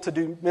wasn't able to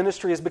do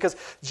ministry is because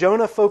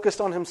Jonah focused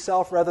on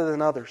himself rather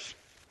than others.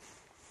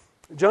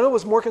 Jonah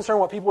was more concerned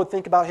what people would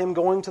think about him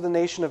going to the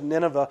nation of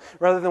Nineveh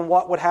rather than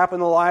what would happen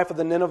in the life of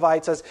the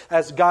Ninevites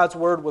as God's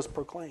word was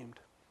proclaimed.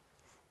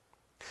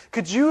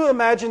 Could you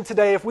imagine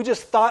today if we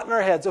just thought in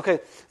our heads, okay,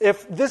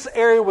 if this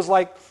area was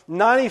like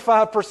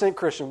 95%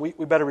 Christian, we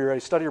better be ready.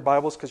 Study your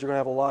Bibles because you're going to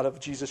have a lot of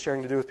Jesus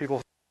sharing to do with people.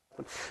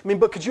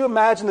 But could you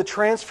imagine the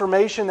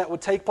transformation that would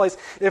take place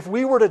if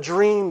we were to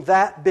dream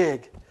that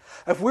big?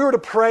 If we were to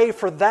pray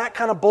for that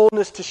kind of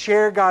boldness to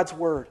share God's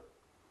word,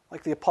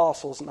 like the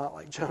apostles, not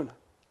like Jonah.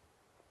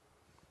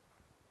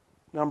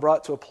 Now I'm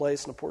brought to a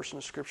place in a portion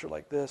of Scripture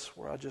like this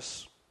where I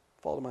just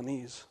fall to my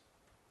knees.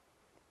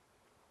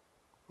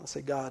 I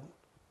say, God,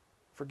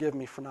 forgive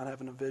me for not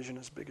having a vision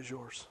as big as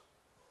yours.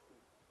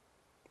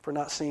 For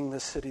not seeing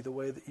this city the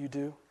way that you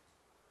do.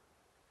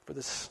 For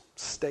this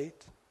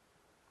state.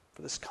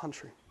 For this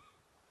country.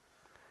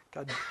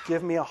 God,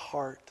 give me a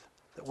heart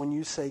that when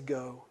you say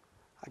go,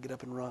 I get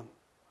up and run.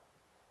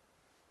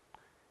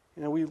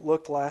 You know, we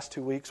looked the last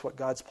 2 weeks what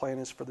God's plan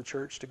is for the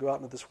church to go out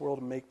into this world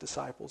and make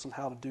disciples and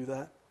how to do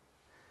that.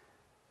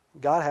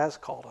 God has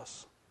called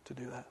us to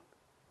do that.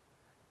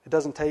 It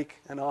doesn't take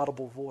an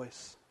audible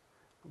voice.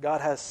 God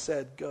has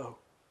said go.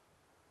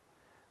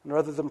 And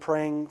rather than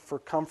praying for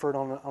comfort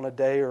on a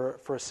day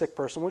or for a sick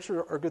person, which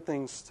are good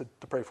things to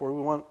pray for,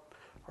 we want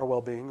our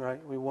well-being,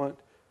 right? We want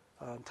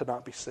to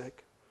not be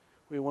sick.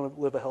 We want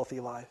to live a healthy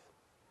life.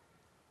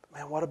 But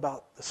man, what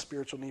about the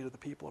spiritual need of the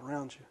people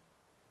around you?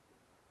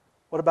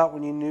 What about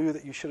when you knew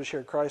that you should have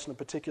shared Christ in a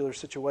particular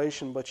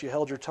situation, but you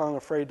held your tongue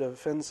afraid to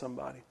offend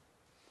somebody?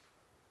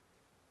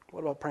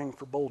 What about praying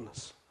for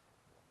boldness?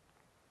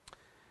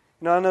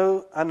 You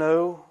know, I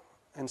know,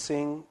 and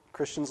seeing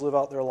Christians live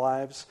out their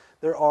lives,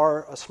 there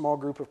are a small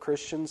group of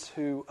Christians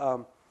who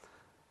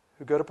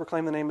go to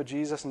proclaim the name of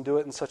Jesus and do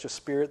it in such a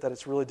spirit that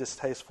it's really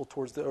distasteful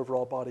towards the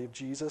overall body of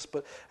Jesus.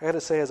 But I got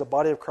to say, as a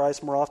body of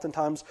Christ, more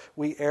oftentimes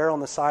we err on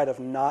the side of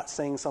not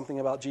saying something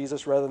about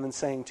Jesus rather than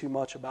saying too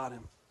much about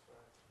Him.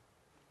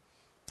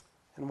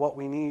 And what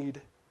we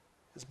need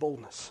is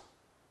boldness.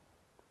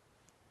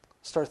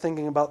 Start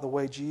thinking about the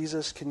way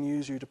Jesus can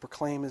use you to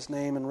proclaim His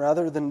name, and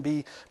rather than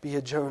be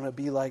a Jonah,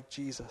 be like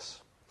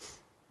Jesus.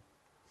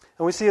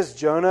 And we see as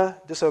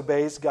Jonah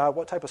disobeys God,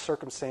 what type of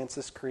circumstance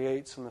this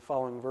creates in the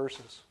following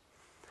verses.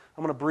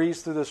 I'm going to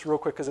breeze through this real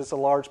quick because it's a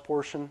large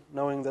portion,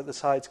 knowing that the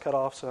side's cut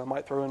off, so I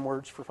might throw in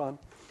words for fun.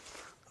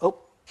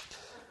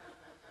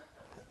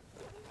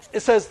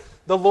 It says,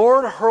 the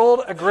Lord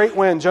hurled a great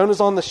wind.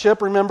 Jonah's on the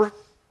ship, remember?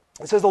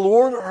 It says, the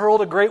Lord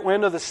hurled a great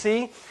wind of the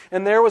sea,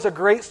 and there was a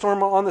great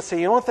storm on the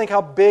sea. You want to think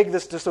how big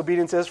this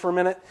disobedience is for a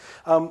minute?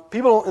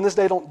 People in this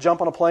day don't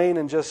jump on a plane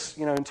and just,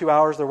 in 2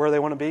 hours they're where they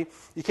want to be.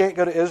 You can't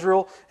go to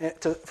Israel,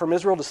 from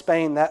Israel to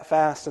Spain that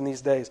fast in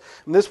these days.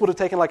 And this would have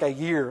taken like a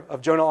year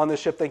of Jonah on this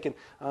ship thinking,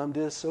 I'm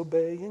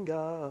disobeying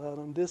God,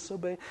 I'm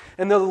disobeying.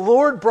 And the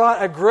Lord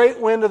brought a great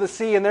wind of the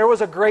sea, and there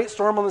was a great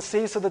storm on the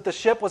sea so that the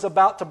ship was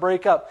about to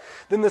break up.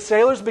 Then the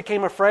sailors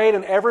became afraid,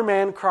 and every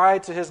man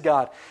cried to his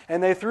God.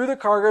 And they threw the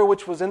cargo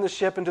which was in the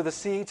ship into the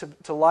sea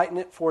to lighten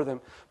it for them.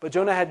 But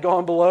Jonah had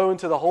gone below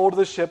into the hold of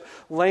the ship,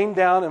 lain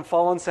down and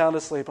fallen sound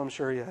asleep. I'm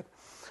sure he had,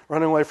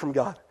 running away from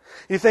God.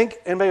 You think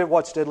anybody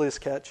watched Deadliest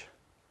Catch?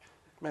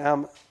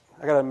 Man,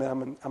 I gotta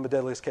admit, I'm a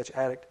Deadliest Catch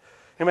addict.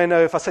 Anybody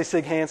know, if I say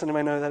Sig Hansen,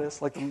 anybody know who that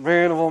is? Like the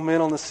Man of All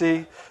Men on the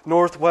Sea,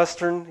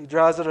 Northwestern. He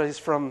drives it, or he's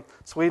from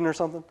Sweden or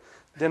something.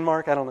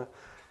 Denmark, I don't know.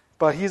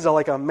 But he's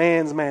like a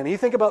man's man. You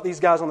think about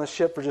these guys on the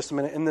ship for just a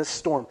minute in this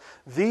storm.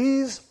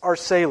 These are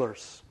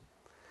sailors.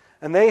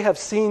 And they have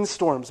seen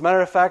storms.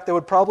 Matter of fact, they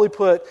would probably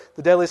put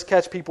the Deadliest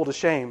Catch people to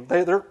shame.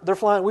 They're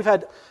flying. We've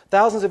had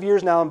thousands of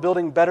years now in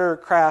building better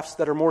crafts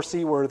that are more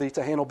seaworthy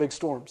to handle big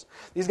storms.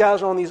 These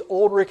guys are on these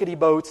old rickety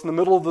boats in the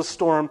middle of the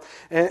storm,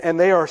 and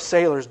they are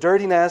sailors.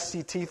 Dirty,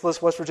 nasty,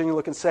 teethless, West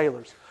Virginia-looking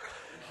sailors.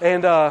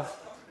 And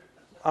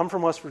I'm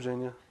from West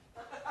Virginia.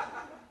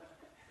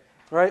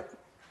 Right?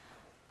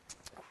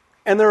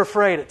 And they're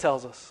afraid, it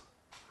tells us.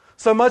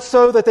 So much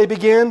so that they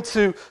began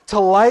to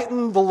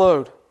lighten the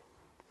load.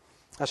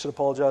 I should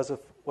apologize if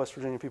West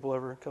Virginia people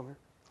ever come here.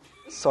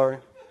 Sorry.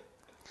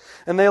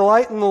 And they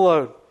lighten the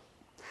load.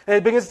 And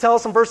it begins to tell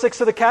us in verse 6,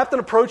 so the captain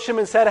approached him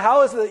and said,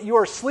 how is it that you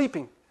are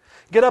sleeping?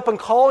 Get up and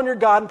call on your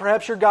God, and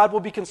perhaps your God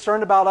will be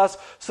concerned about us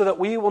so that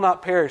we will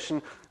not perish.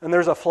 And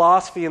there's a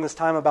philosophy in this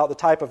time about the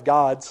type of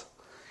gods.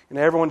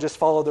 Everyone just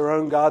followed their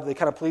own God. They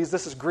kind of please.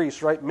 This is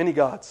Greece, right? Many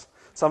gods.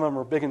 Some of them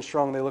are big and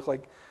strong. They look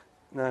like...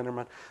 No, never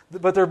mind.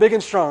 But they're big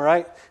and strong,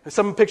 right?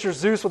 Some pictures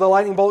Zeus with a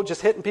lightning bolt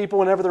just hitting people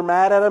whenever they're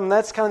mad at him. And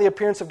that's kind of the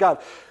appearance of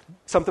God.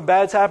 Something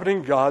bad's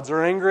happening. Gods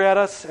are angry at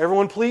us.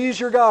 Everyone please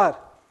your God.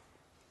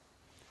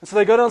 And so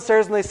they go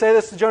downstairs and they say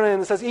this to Jonah.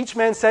 And it says, each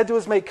man said to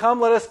his mate, come,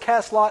 let us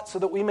cast lots so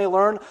that we may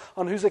learn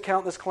on whose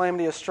account this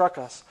calamity has struck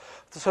us.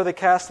 So they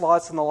cast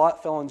lots, and the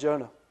lot fell on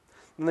Jonah.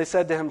 And they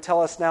said to him,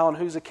 tell us now on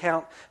whose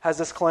account has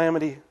this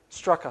calamity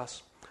struck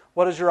us.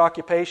 What is your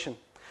occupation?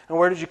 And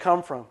where did you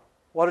come from?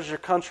 What is your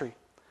country?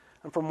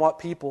 And from what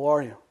people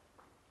are you?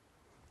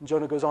 And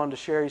Jonah goes on to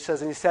share. He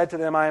says, and he said to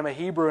them, I am a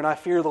Hebrew, and I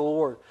fear the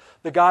Lord,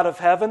 the God of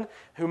heaven,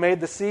 who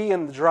made the sea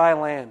and the dry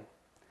land.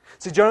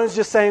 See, Jonah's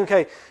just saying,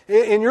 okay,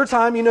 in your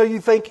time,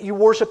 you think you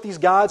worship these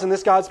gods, and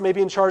this God's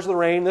maybe in charge of the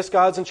rain, this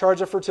God's in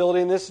charge of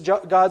fertility, and this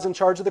God's in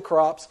charge of the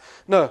crops.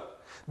 No.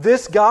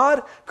 This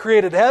God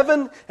created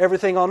heaven,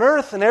 everything on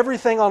earth, and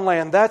everything on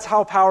land. That's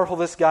how powerful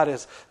this God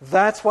is.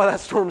 That's why that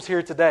storm's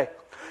here today.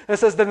 And it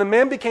says, then the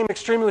men became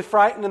extremely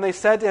frightened, and they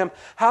said to him,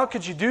 how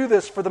could you do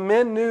this? For the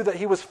men knew that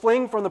he was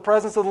fleeing from the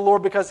presence of the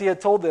Lord because he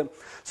had told them.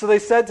 So they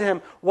said to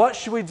him, what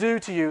should we do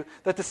to you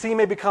that the sea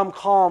may become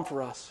calm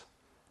for us?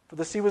 For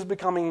the sea was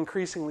becoming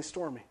increasingly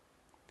stormy.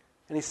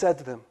 And he said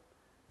to them,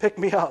 pick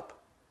me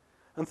up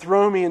and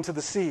throw me into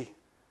the sea.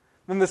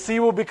 Then the sea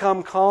will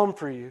become calm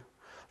for you.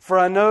 For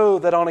I know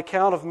that on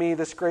account of me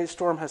this great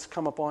storm has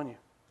come upon you.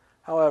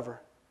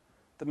 However,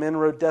 the men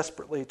rowed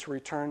desperately to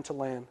return to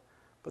land,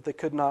 but they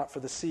could not, for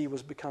the sea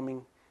was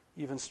becoming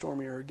even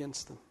stormier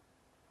against them.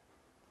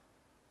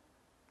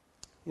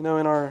 In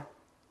our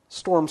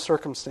storm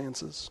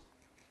circumstances,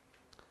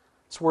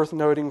 it's worth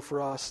noting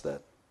for us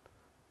that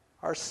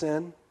our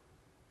sin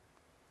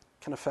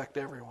can affect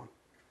everyone.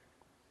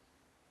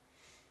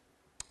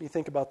 You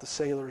think about the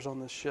sailors on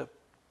this ship.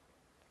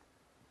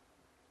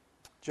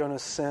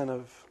 Jonah's sin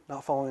of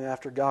not following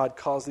after God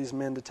caused these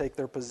men to take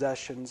their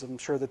possessions, I'm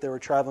sure that they were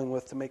traveling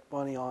with, to make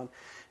money on,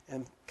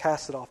 and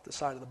cast it off the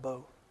side of the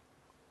boat.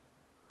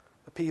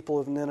 The people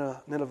of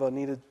Nineveh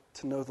needed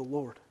to know the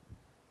Lord.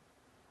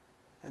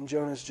 And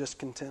Jonah's just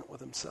content with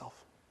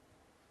himself.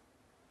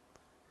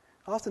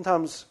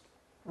 Oftentimes,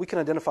 we can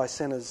identify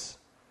sin as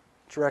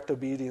direct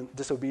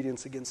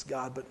disobedience against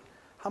God, but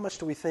how much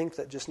do we think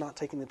that just not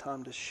taking the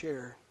time to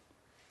share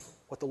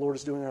what the Lord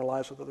is doing in our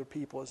lives with other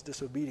people is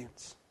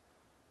disobedience?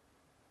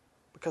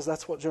 Because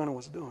that's what Jonah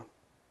was doing.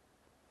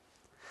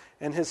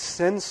 And his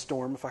sin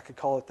storm, if I could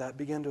call it that,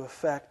 began to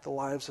affect the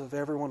lives of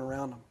everyone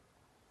around him.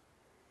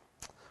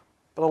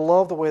 But I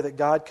love the way that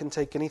God can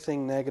take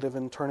anything negative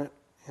and turn it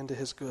into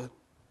His good.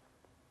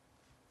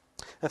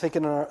 I think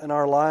in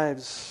our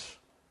lives,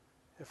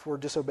 if we're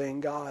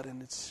disobeying God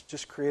and it's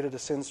just created a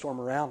sin storm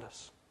around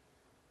us,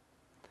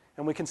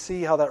 and we can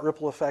see how that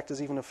ripple effect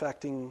is even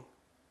affecting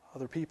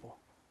other people.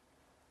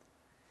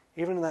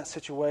 Even in that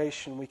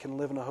situation, we can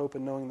live in a hope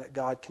and knowing that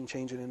God can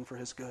change it in for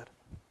His good.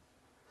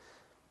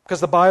 Because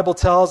the Bible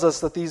tells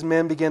us that these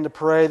men began to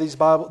pray. The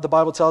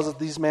Bible tells us that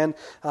these men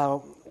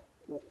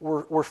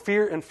were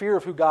in fear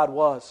of who God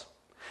was.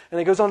 And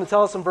it goes on to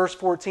tell us in verse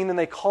 14, and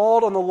they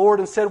called on the Lord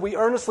and said, we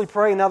earnestly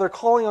pray. Now they're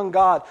calling on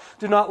God.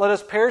 Do not let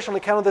us perish on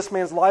account of this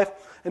man's life,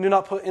 and do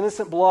not put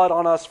innocent blood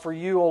on us, for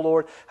you, O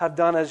Lord, have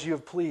done as you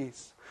have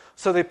pleased.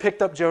 So they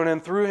picked up Jonah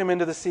and threw him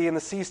into the sea, and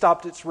the sea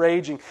stopped its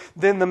raging.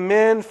 Then the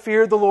men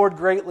feared the Lord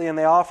greatly, and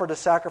they offered a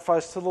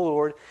sacrifice to the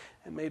Lord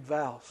and made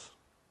vows.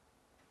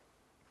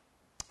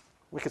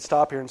 We could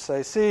stop here and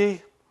say,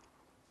 see,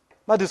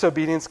 my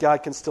disobedience,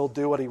 God can still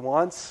do what He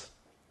wants.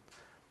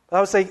 But I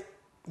would say,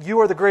 you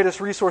are the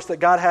greatest resource that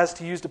God has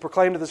to use to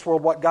proclaim to this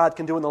world what God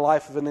can do in the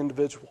life of an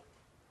individual.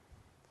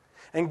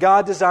 And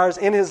God desires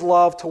in His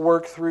love to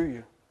work through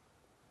you.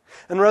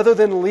 And rather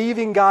than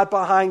leaving God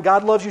behind,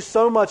 God loves you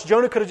so much.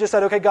 Jonah could have just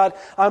said, okay, God,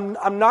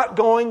 I'm not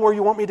going where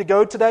you want me to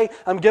go today.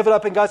 I'm giving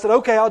up. And God said,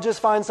 okay, I'll just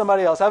find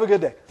somebody else. Have a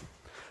good day.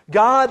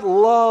 God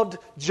loved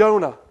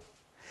Jonah.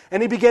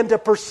 And He began to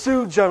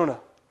pursue Jonah.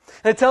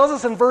 And it tells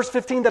us in verse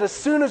 15 that as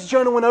soon as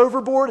Jonah went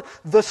overboard,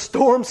 the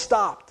storm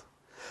stopped.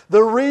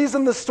 The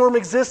reason the storm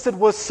existed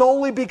was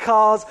solely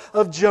because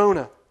of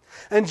Jonah.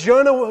 And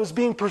Jonah was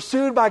being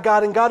pursued by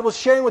God, and God was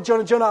sharing with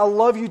Jonah, Jonah, I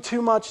love you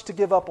too much to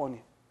give up on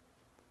you.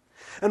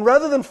 And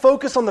rather than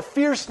focus on the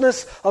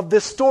fierceness of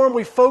this storm,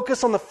 we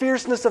focus on the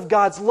fierceness of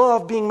God's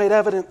love being made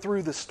evident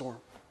through this storm.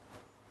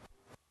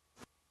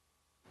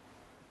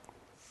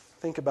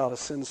 Think about a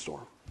sin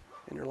storm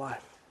in your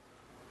life.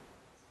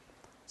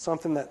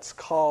 Something that's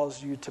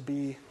caused you to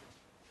be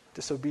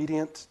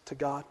disobedient to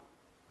God.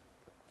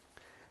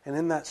 And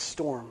in that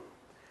storm,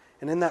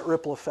 and in that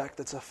ripple effect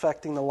that's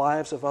affecting the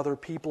lives of other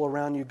people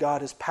around you,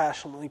 God is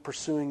passionately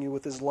pursuing you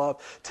with His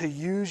love to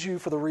use you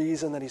for the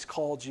reason that He's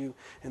called you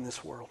in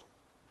this world.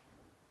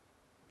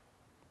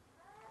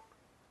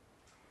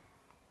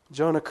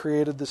 Jonah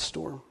created this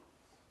storm.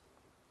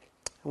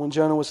 And when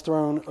Jonah was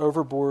thrown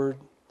overboard,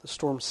 the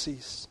storm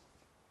ceased.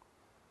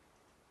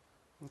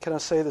 And can I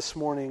say this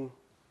morning,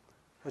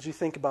 as you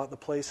think about the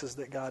places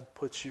that God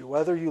puts you,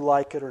 whether you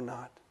like it or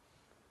not,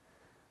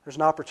 there's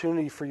an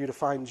opportunity for you to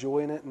find joy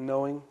in it and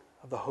knowing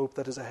of the hope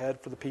that is ahead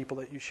for the people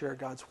that you share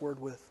God's Word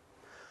with.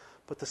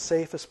 But the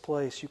safest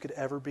place you could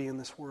ever be in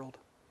this world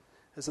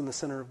is in the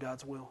center of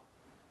God's will.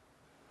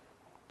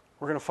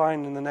 We're going to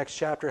find in the next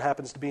chapter, it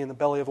happens to be in the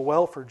belly of a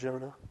well for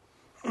Jonah.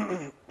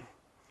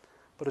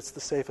 But it's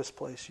the safest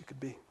place you could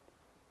be.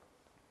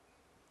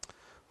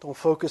 Don't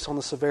focus on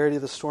the severity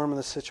of the storm in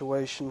the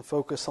situation.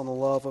 Focus on the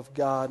love of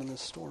God in the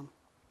storm.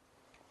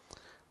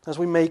 As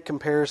we make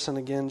comparison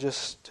again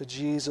just to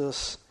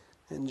Jesus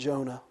and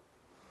Jonah,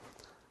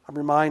 I'm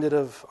reminded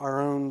of our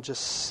own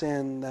just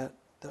sin that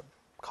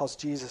caused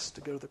Jesus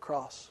to go to the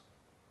cross.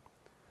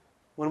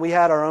 When we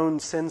had our own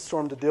sin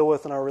storm to deal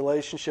with in our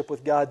relationship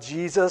with God,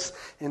 Jesus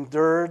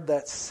endured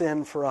that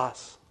sin for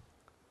us.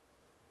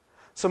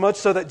 So much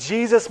so that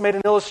Jesus made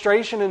an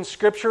illustration in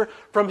Scripture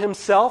from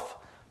Himself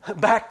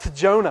back to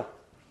Jonah.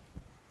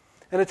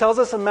 And it tells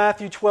us in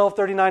Matthew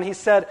 12:39, He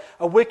said,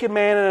 a wicked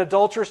man in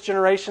adulterous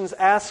generations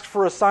asked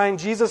for a sign.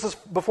 Jesus is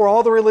before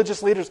all the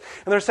religious leaders.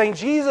 And they're saying,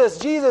 Jesus,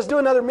 do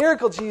another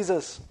miracle,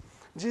 Jesus.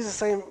 And Jesus is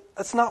saying,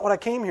 that's not what I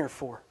came here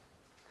for.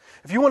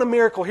 If you want a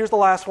miracle, here's the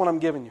last one I'm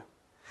giving you.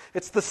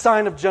 It's the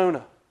sign of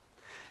Jonah.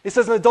 He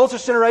says, an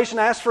adulterous generation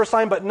asked for a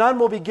sign, but none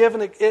will be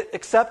given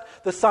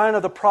except the sign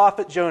of the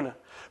prophet Jonah.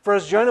 For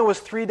as Jonah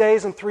was 3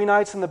 days and 3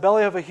 nights in the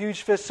belly of a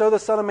huge fish, so the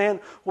Son of Man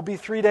will be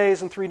 3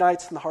 days and 3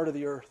 nights in the heart of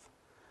the earth.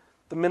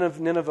 The men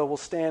of Nineveh will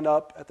stand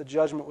up at the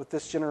judgment with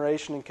this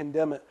generation and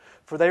condemn it.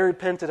 For they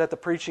repented at the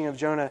preaching of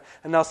Jonah,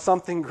 and now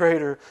something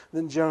greater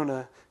than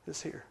Jonah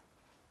is here.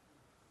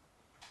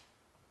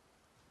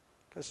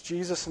 Because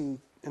Jesus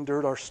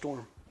endured our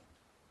storm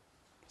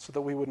so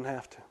that we wouldn't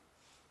have to.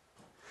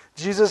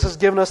 Jesus has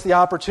given us the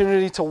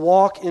opportunity to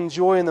walk in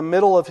joy in the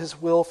middle of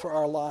His will for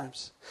our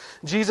lives.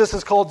 Jesus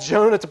has called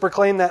Jonah to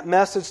proclaim that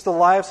message to the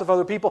lives of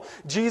other people.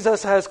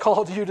 Jesus has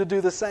called you to do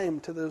the same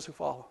to those who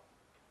follow.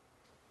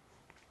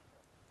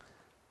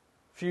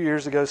 A few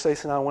years ago,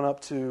 Stacey and I went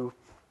up to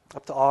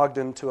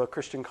Ogden to a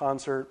Christian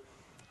concert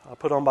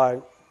put on by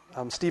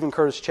Stephen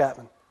Curtis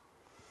Chapman.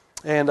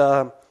 And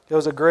it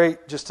was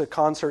a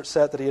concert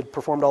set that he had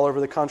performed all over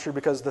the country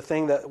because the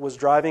thing that was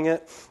driving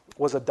it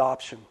was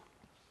adoption.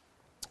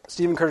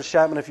 Stephen Curtis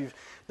Chapman, if you've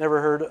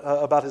never heard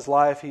about his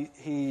life,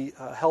 he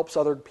helps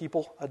other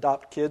people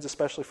adopt kids,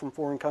 especially from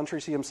foreign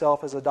countries. He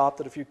himself has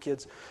adopted a few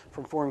kids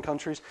from foreign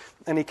countries.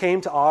 And he came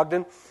to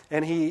Ogden,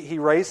 and he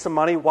raised some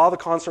money while the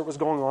concert was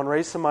going on,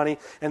 raised some money,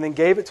 and then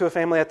gave it to a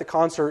family at the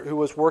concert who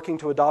was working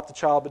to adopt a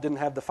child but didn't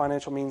have the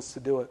financial means to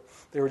do it.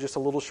 They were just a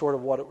little short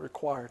of what it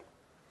required.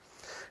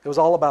 It was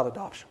all about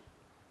adoption.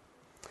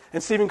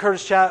 And Stephen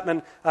Curtis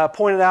Chapman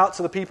pointed out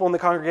to the people in the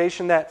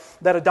congregation that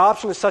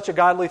adoption is such a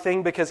godly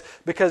thing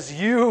because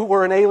you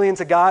were an alien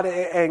to God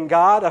and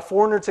God, a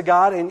foreigner to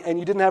God, and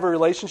you didn't have a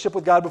relationship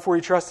with God before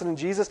you trusted in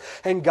Jesus,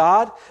 and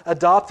God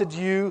adopted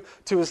you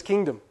to His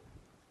kingdom.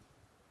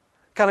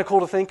 Kind of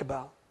cool to think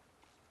about.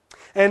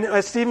 And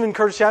as Stephen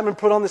Curtis Chapman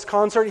put on this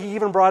concert, he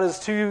even brought his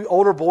 2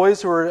 older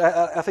boys who were,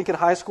 I think, in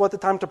high school at the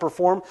time to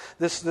perform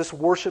this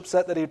worship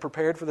set that he had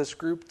prepared for this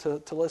group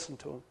to listen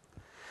to him.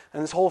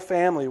 And this whole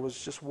family was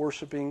just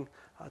worshiping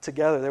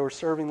together. They were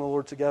serving the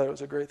Lord together. It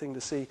was a great thing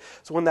to see.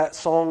 So when that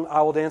song,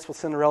 I Will Dance with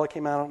Cinderella,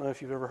 came out, I don't know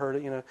if you've ever heard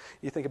it,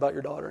 you think about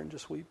your daughter and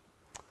just weep.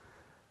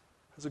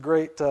 It was a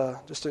great,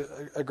 just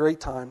a great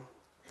time.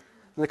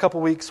 And a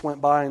couple weeks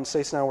went by, and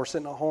Stacey and I were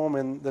sitting at home,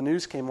 and the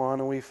news came on,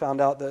 and we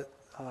found out that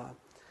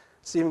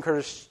Stephen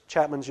Curtis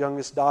Chapman's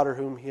youngest daughter,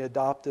 whom he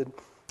adopted,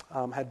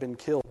 had been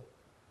killed.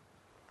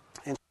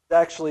 And she was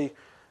actually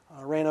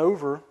run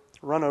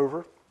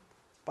over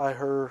by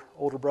her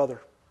older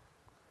brother,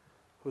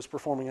 who was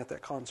performing at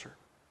that concert.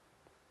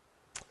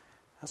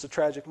 That's a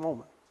tragic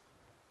moment.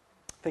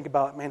 Think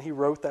about, man, he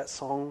wrote that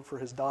song for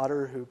his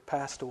daughter who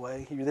passed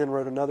away. He then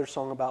wrote another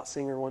song about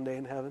seeing her one day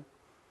in heaven.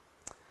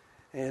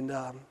 And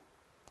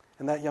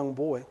that young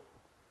boy,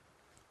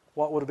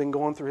 what would have been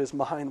going through his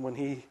mind when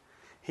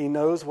he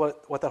knows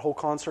what that whole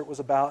concert was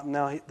about, and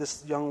now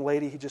this young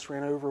lady he just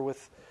ran over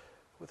with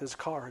his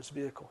car, his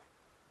vehicle.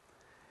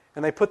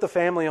 And they put the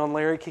family on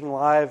Larry King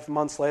Live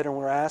months later, and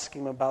we're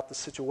asking him about the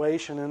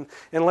situation.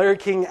 And Larry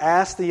King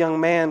asked the young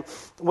man,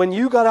 when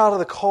you got out of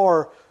the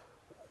car,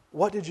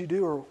 what did you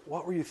do, or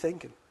what were you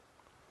thinking?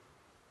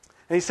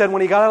 And he said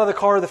when he got out of the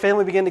car, the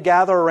family began to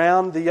gather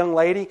around the young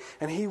lady,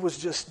 and he was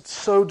just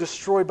so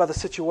destroyed by the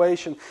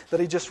situation that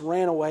he just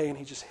ran away and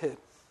he just hid.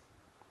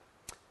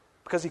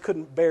 Because he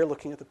couldn't bear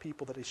looking at the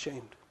people that he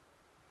shamed.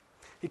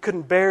 He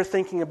couldn't bear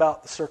thinking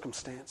about the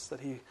circumstance that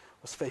he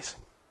was facing.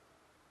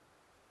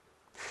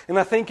 And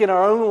I think in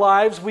our own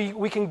lives,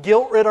 we can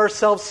guilt-rid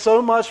ourselves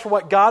so much for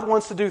what God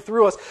wants to do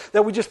through us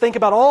that we just think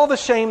about all the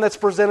shame that's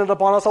presented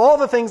upon us, all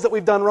the things that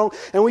we've done wrong,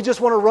 and we just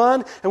want to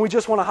run and we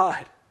just want to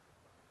hide.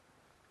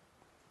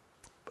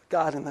 But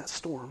God in that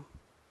storm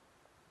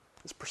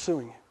is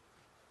pursuing you.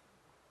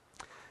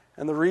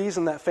 And the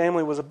reason that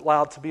family was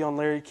allowed to be on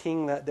Larry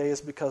King that day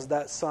is because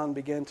that son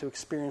began to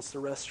experience the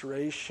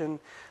restoration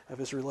of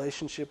his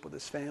relationship with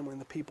his family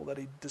and the people that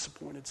he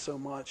disappointed so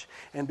much,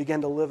 and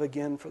began to live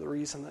again for the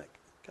reason that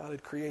God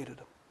had created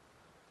him.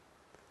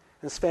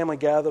 And his family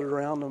gathered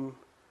around him,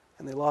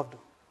 and they loved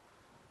him.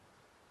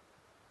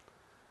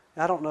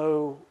 I don't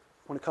know,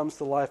 when it comes to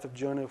the life of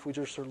Jonah, if we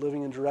just are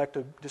living in direct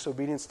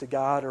disobedience to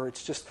God, or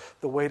it's just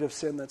the weight of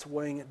sin that's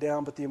weighing it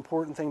down. But the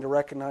important thing to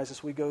recognize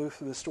as we go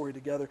through this story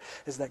together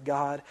is that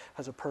God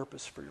has a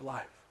purpose for your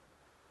life.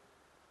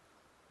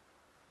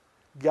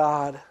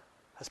 God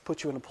has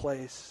put you in a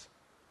place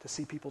to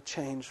see people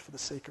changed for the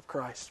sake of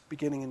Christ,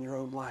 beginning in your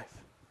own life.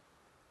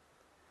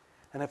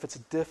 And if it's a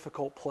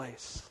difficult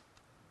place,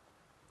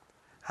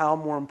 how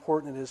more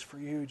important it is for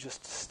you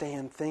just to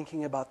stand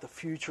thinking about the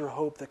future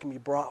hope that can be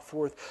brought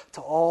forth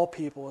to all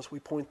people as we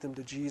point them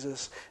to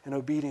Jesus in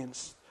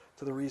obedience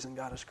to the reason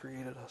God has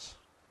created us.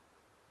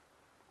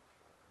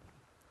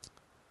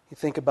 You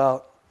think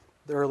about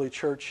the early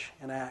church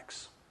in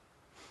Acts.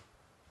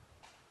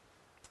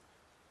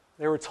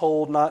 They were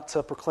told not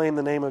to proclaim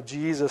the name of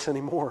Jesus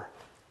anymore.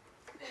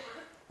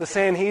 The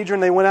Sanhedrin,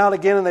 they went out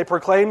again and they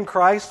proclaimed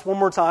Christ one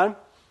more time.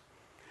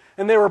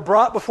 And they were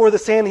brought before the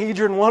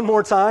Sanhedrin one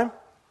more time.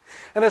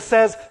 And it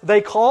says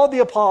they called the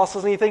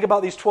apostles, and you think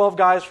about these 12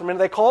 guys for a minute,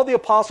 they called the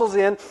apostles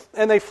in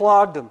and they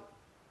flogged them.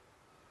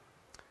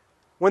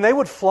 When they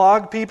would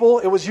flog people,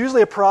 it was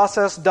usually a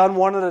process done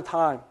one at a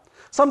time,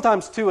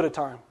 sometimes two at a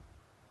time.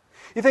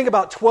 You think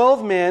about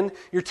 12 men,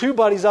 your two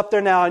buddies up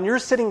there now, and you're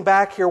sitting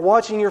back here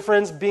watching your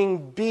friends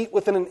being beat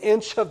within an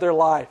inch of their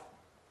life.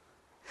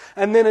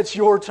 And then it's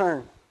your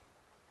turn.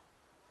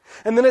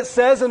 And then it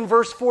says in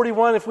verse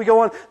 41, if we go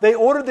on, they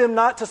ordered them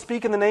not to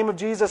speak in the name of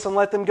Jesus and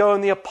let them go.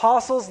 And the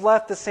apostles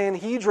left the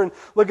Sanhedrin,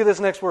 look at this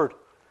next word,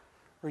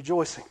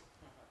 rejoicing.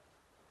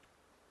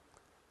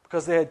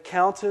 Because they had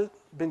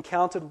been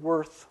counted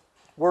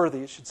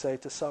worthy,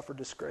 to suffer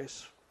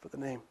disgrace for the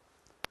name,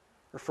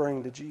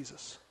 referring to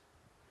Jesus.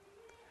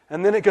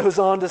 And then it goes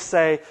on to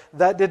say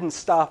that didn't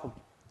stop them.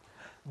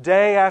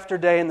 Day after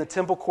day in the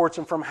temple courts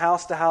and from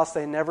house to house,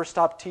 they never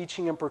stopped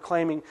teaching and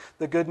proclaiming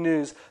the good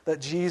news that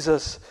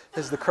Jesus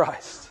is the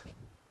Christ.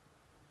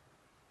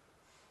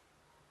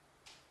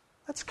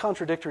 That's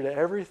contradictory to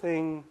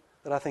everything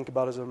that I think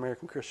about as an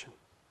American Christian.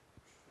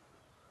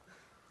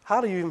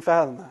 How do you even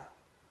fathom that?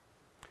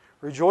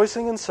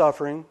 Rejoicing and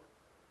suffering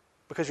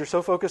because you're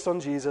so focused on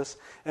Jesus,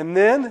 and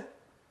then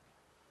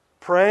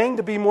praying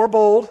to be more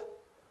bold,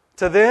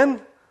 to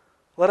then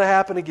let it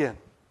happen again.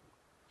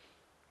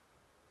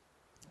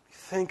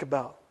 Think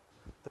about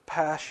the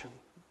passion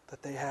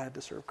that they had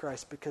to serve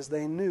Christ because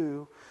they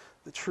knew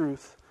the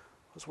truth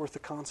was worth the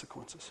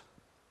consequences.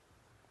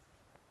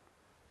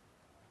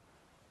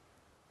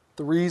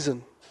 The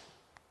reason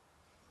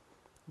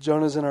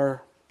Jonah's in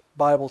our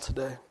Bible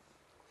today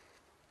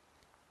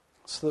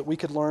is so that we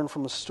could learn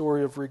from a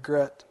story of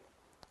regret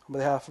on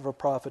behalf of a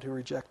prophet who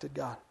rejected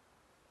God.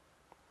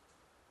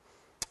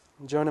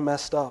 And Jonah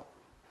messed up.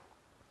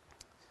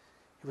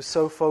 He was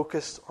so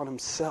focused on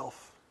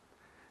himself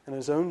and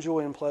his own joy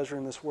and pleasure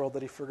in this world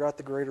that he forgot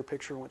the greater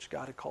picture in which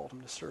God had called him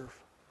to serve.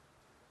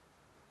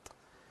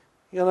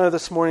 You know,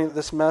 this morning,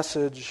 this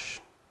message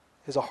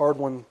is a hard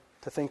one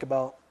to think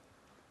about,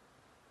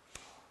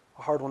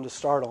 a hard one to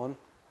start on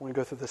when we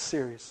go through this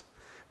series.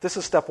 This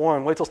is step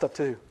one. Wait till step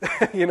two.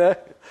 You know?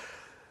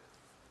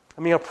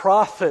 I mean,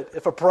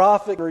 if a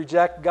prophet can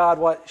reject God,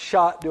 what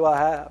shot do I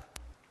have?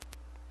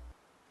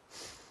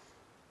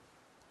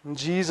 And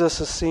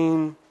Jesus is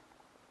seen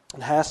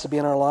and has to be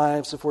in our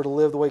lives if we're to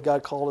live the way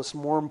God called us,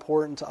 more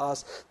important to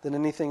us than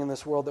anything in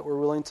this world, that we're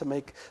willing to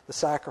make the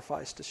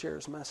sacrifice to share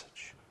His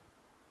message.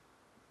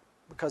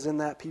 Because in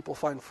that, people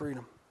find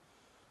freedom.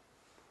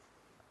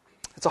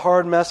 It's a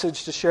hard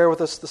message to share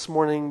with us this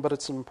morning, but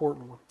it's an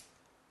important one.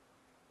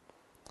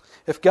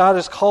 If God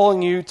is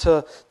calling you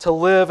to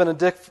live in a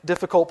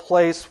difficult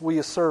place, will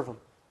you serve Him?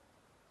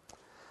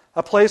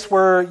 A place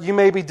where you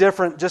may be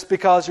different just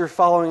because you're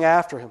following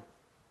after Him.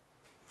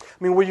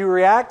 I mean, will you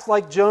react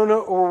like Jonah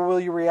or will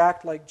you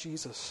react like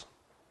Jesus?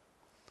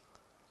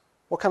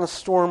 What kind of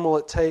storm will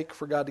it take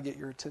for God to get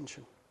your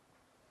attention?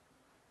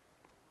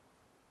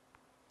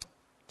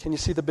 Can you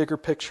see the bigger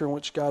picture in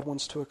which God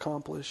wants to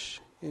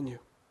accomplish in you?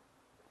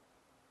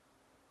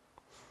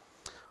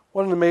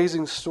 What an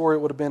amazing story it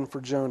would have been for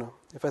Jonah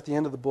if at the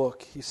end of the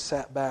book he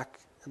sat back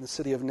in the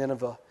city of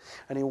Nineveh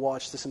and he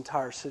watched this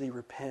entire city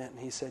repent and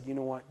he said, you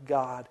know what,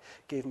 God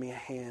gave me a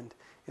hand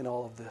in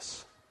all of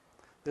this.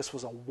 This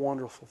was a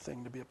wonderful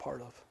thing to be a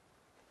part of.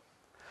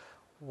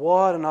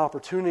 What an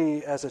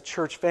opportunity as a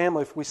church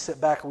family if we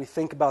sit back and we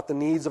think about the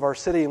needs of our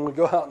city and we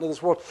go out into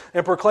this world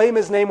and proclaim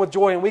His name with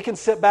joy, and we can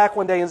sit back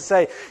one day and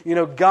say, you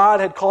know, God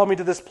had called me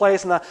to this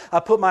place and I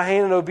put my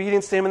hand in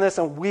obedience to Him in this,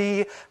 and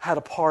we had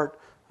a part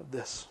of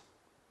this.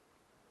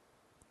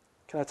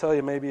 Can I tell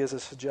you, maybe as a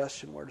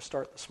suggestion where to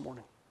start this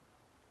morning?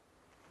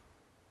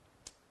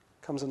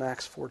 It comes in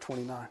Acts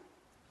 4:29.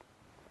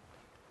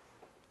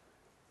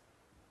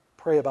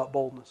 Pray about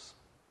boldness.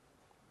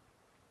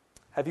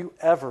 Have you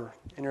ever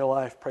in your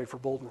life prayed for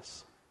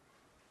boldness?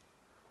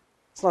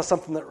 It's not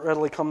something that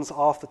readily comes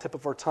off the tip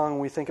of our tongue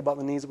when we think about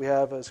the needs that we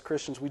have as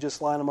Christians. We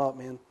just line them up,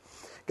 man.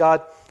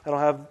 God, I don't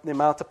have the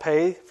amount to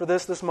pay for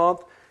this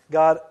month.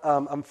 God,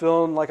 I'm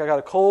feeling like I got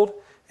a cold,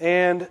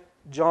 and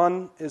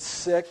John is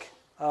sick.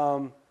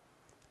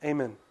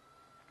 Amen.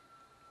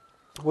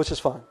 Which is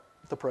fine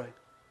to pray.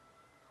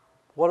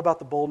 What about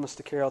the boldness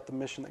to carry out the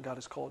mission that God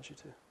has called you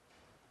to?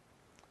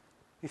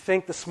 You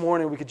think this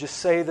morning we could just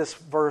say this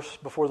verse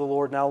before the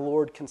Lord, now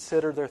Lord,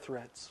 consider their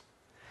threats.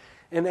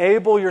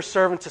 Enable your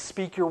servant to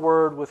speak your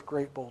word with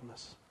great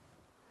boldness.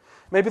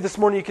 Maybe this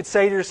morning you could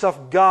say to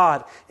yourself,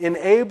 God,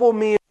 enable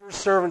me, your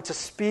servant, to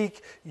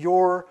speak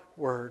your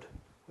word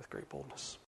with great boldness.